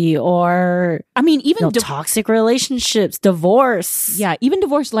patriarchy or I mean, even toxic relationships, divorce. Yeah, even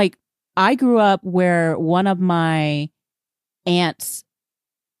divorce. Like I grew up where one of my aunts,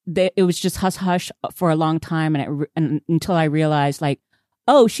 it was just hush hush for a long time, and until I realized, like,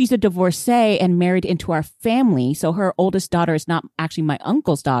 oh, she's a divorcee and married into our family, so her oldest daughter is not actually my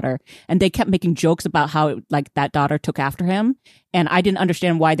uncle's daughter. And they kept making jokes about how like that daughter took after him, and I didn't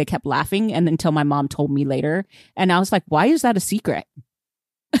understand why they kept laughing. And until my mom told me later, and I was like, why is that a secret?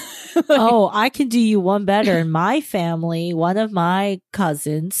 Oh, I can do you one better. In my family, one of my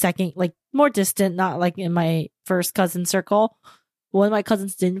cousins, second, like more distant, not like in my first cousin circle. One of my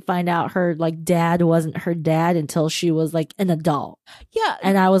cousins didn't find out her like dad wasn't her dad until she was like an adult. Yeah.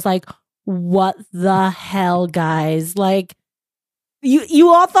 And I was like, what the hell, guys? Like you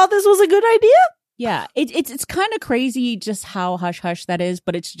all thought this was a good idea? Yeah. It's kind of crazy just how hush hush that is,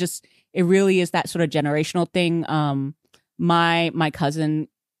 but it really is that sort of generational thing. My cousin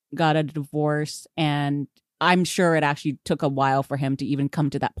got a divorce, and I'm sure it actually took a while for him to even come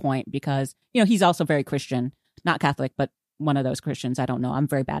to that point because, he's also very Christian, not Catholic, but one of those Christians. I don't know. I'm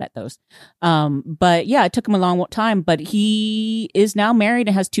very bad at those. But yeah, it took him a long time, but he is now married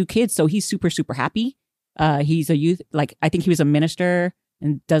and has 2 kids. So he's super, super happy. He's a youth, like I think he was a minister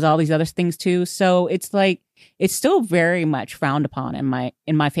and does all these other things too. So it's like, it's still very much frowned upon in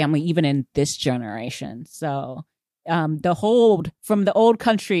my family, even in this generation. So, the hold from the old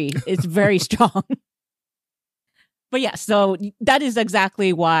country is very strong. But yeah, so that is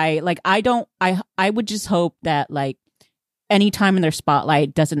exactly why, like, I would just hope that like, any time in their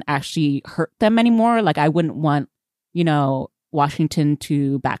spotlight doesn't actually hurt them anymore. Like I wouldn't want, Washington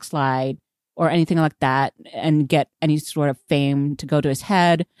to backslide or anything like that and get any sort of fame to go to his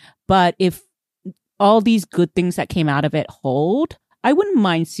head. But if all these good things that came out of it hold, I wouldn't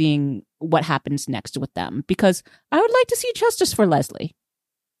mind seeing what happens next with them because I would like to see justice for Leslie.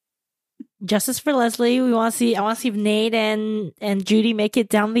 Justice for Leslie. I want to see if Nate and Judy make it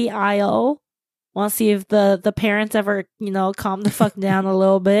down the aisle. Want to see if the parents ever, calm the fuck down a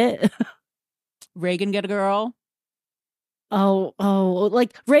little bit. Reagan get a girl. Oh,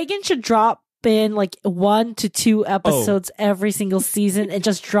 like Reagan should drop in like 1 to 2 episodes every single season and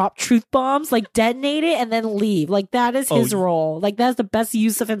just drop truth bombs, like detonate it and then leave. Like that is his role. Like that's the best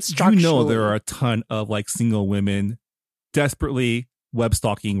use of him structurally. There are a ton of like single women desperately web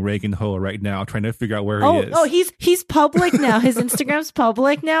stalking Reagan Ho right now, trying to figure out where he is. Oh, he's public now. His Instagram's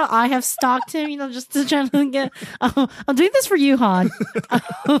public now. I have stalked him, just to try to get. I'm doing this for you, Han.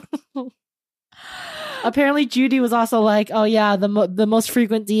 Apparently, Judy was also like, "Oh yeah, the most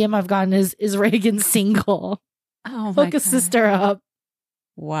frequent DM I've gotten is Reagan single." Oh my Hook a sister up.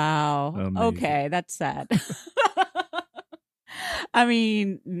 Wow. Amazing. Okay, that's sad. I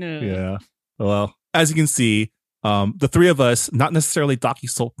mean, no. Yeah. Well, as you can see. The 3 of us, not necessarily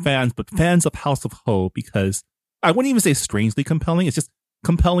docusoap fans, but fans of House of Ho, because I wouldn't even say strangely compelling. It's just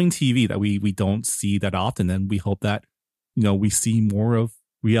compelling TV that we don't see that often. And we hope that, we see more of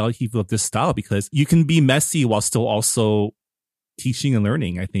reality of this style because you can be messy while still also teaching and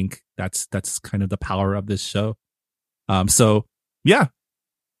learning. I think that's kind of the power of this show. So yeah,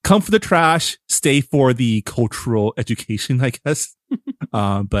 come for the trash, stay for the cultural education, I guess.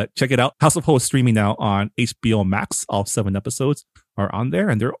 But check it out. House of Ho is streaming now on HBO Max. All 7 episodes are on there,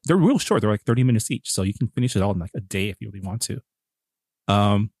 and they're real short. They're like 30 minutes each, so you can finish it all in like a day if you really want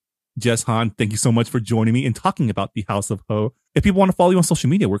to. Jess, Han, thank you so much for joining me and talking about the House of Ho. If people want to follow you on social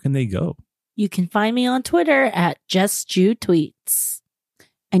media, where can they go? You can find me on Twitter at JessJewTweets.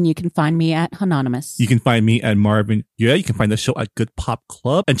 And you can find me at Anonymous. You can find me at Marvin. Yeah, you can find the show at Good Pop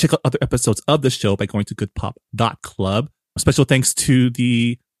Club and check out other episodes of the show by going to goodpop.club. Special thanks to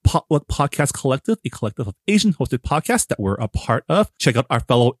the Potluck Podcast Collective, a collective of Asian hosted podcasts that we're a part of. Check out our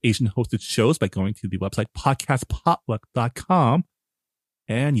fellow Asian hosted shows by going to the website podcastpotluck.com.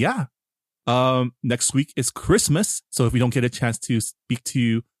 And yeah, next week is Christmas. So if we don't get a chance to speak to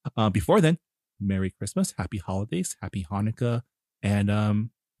you before then, Merry Christmas, Happy Holidays, Happy Hanukkah. And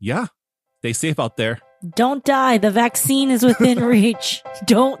yeah, stay safe out there. Don't die. The vaccine is within reach.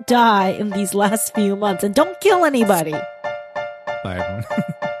 Don't die in these last few months, and don't kill anybody. Bye, everyone.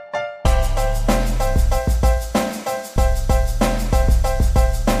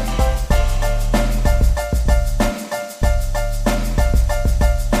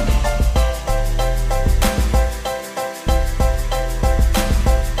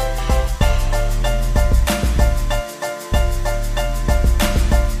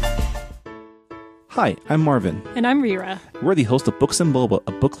 Hi, I'm Marvin. And I'm Rira. We're the host of Books and Boba,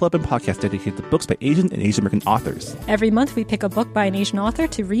 a book club and podcast dedicated to books by Asian and Asian American authors. Every month we pick a book by an Asian author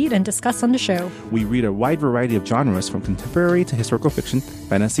to read and discuss on the show. We read a wide variety of genres from contemporary to historical fiction,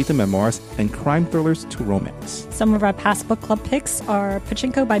 fantasy to memoirs, and crime thrillers to romance. Some of our past book club picks are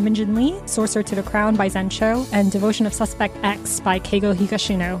Pachinko by Minjin Lee, Sorcerer to the Crown by Zan Cho, and Devotion of Suspect X by Keigo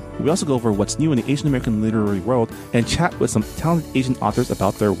Higashino. We also go over what's new in the Asian American literary world and chat with some talented Asian authors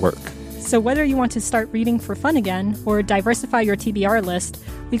about their work. So whether you want to start reading for fun again or diversify your TBR list,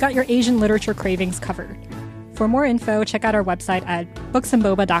 we got your Asian literature cravings covered. For more info, check out our website at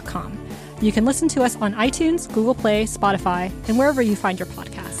booksandboba.com. You can listen to us on iTunes, Google Play, Spotify, and wherever you find your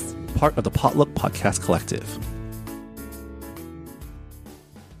podcasts. Part of the Potluck Podcast Collective.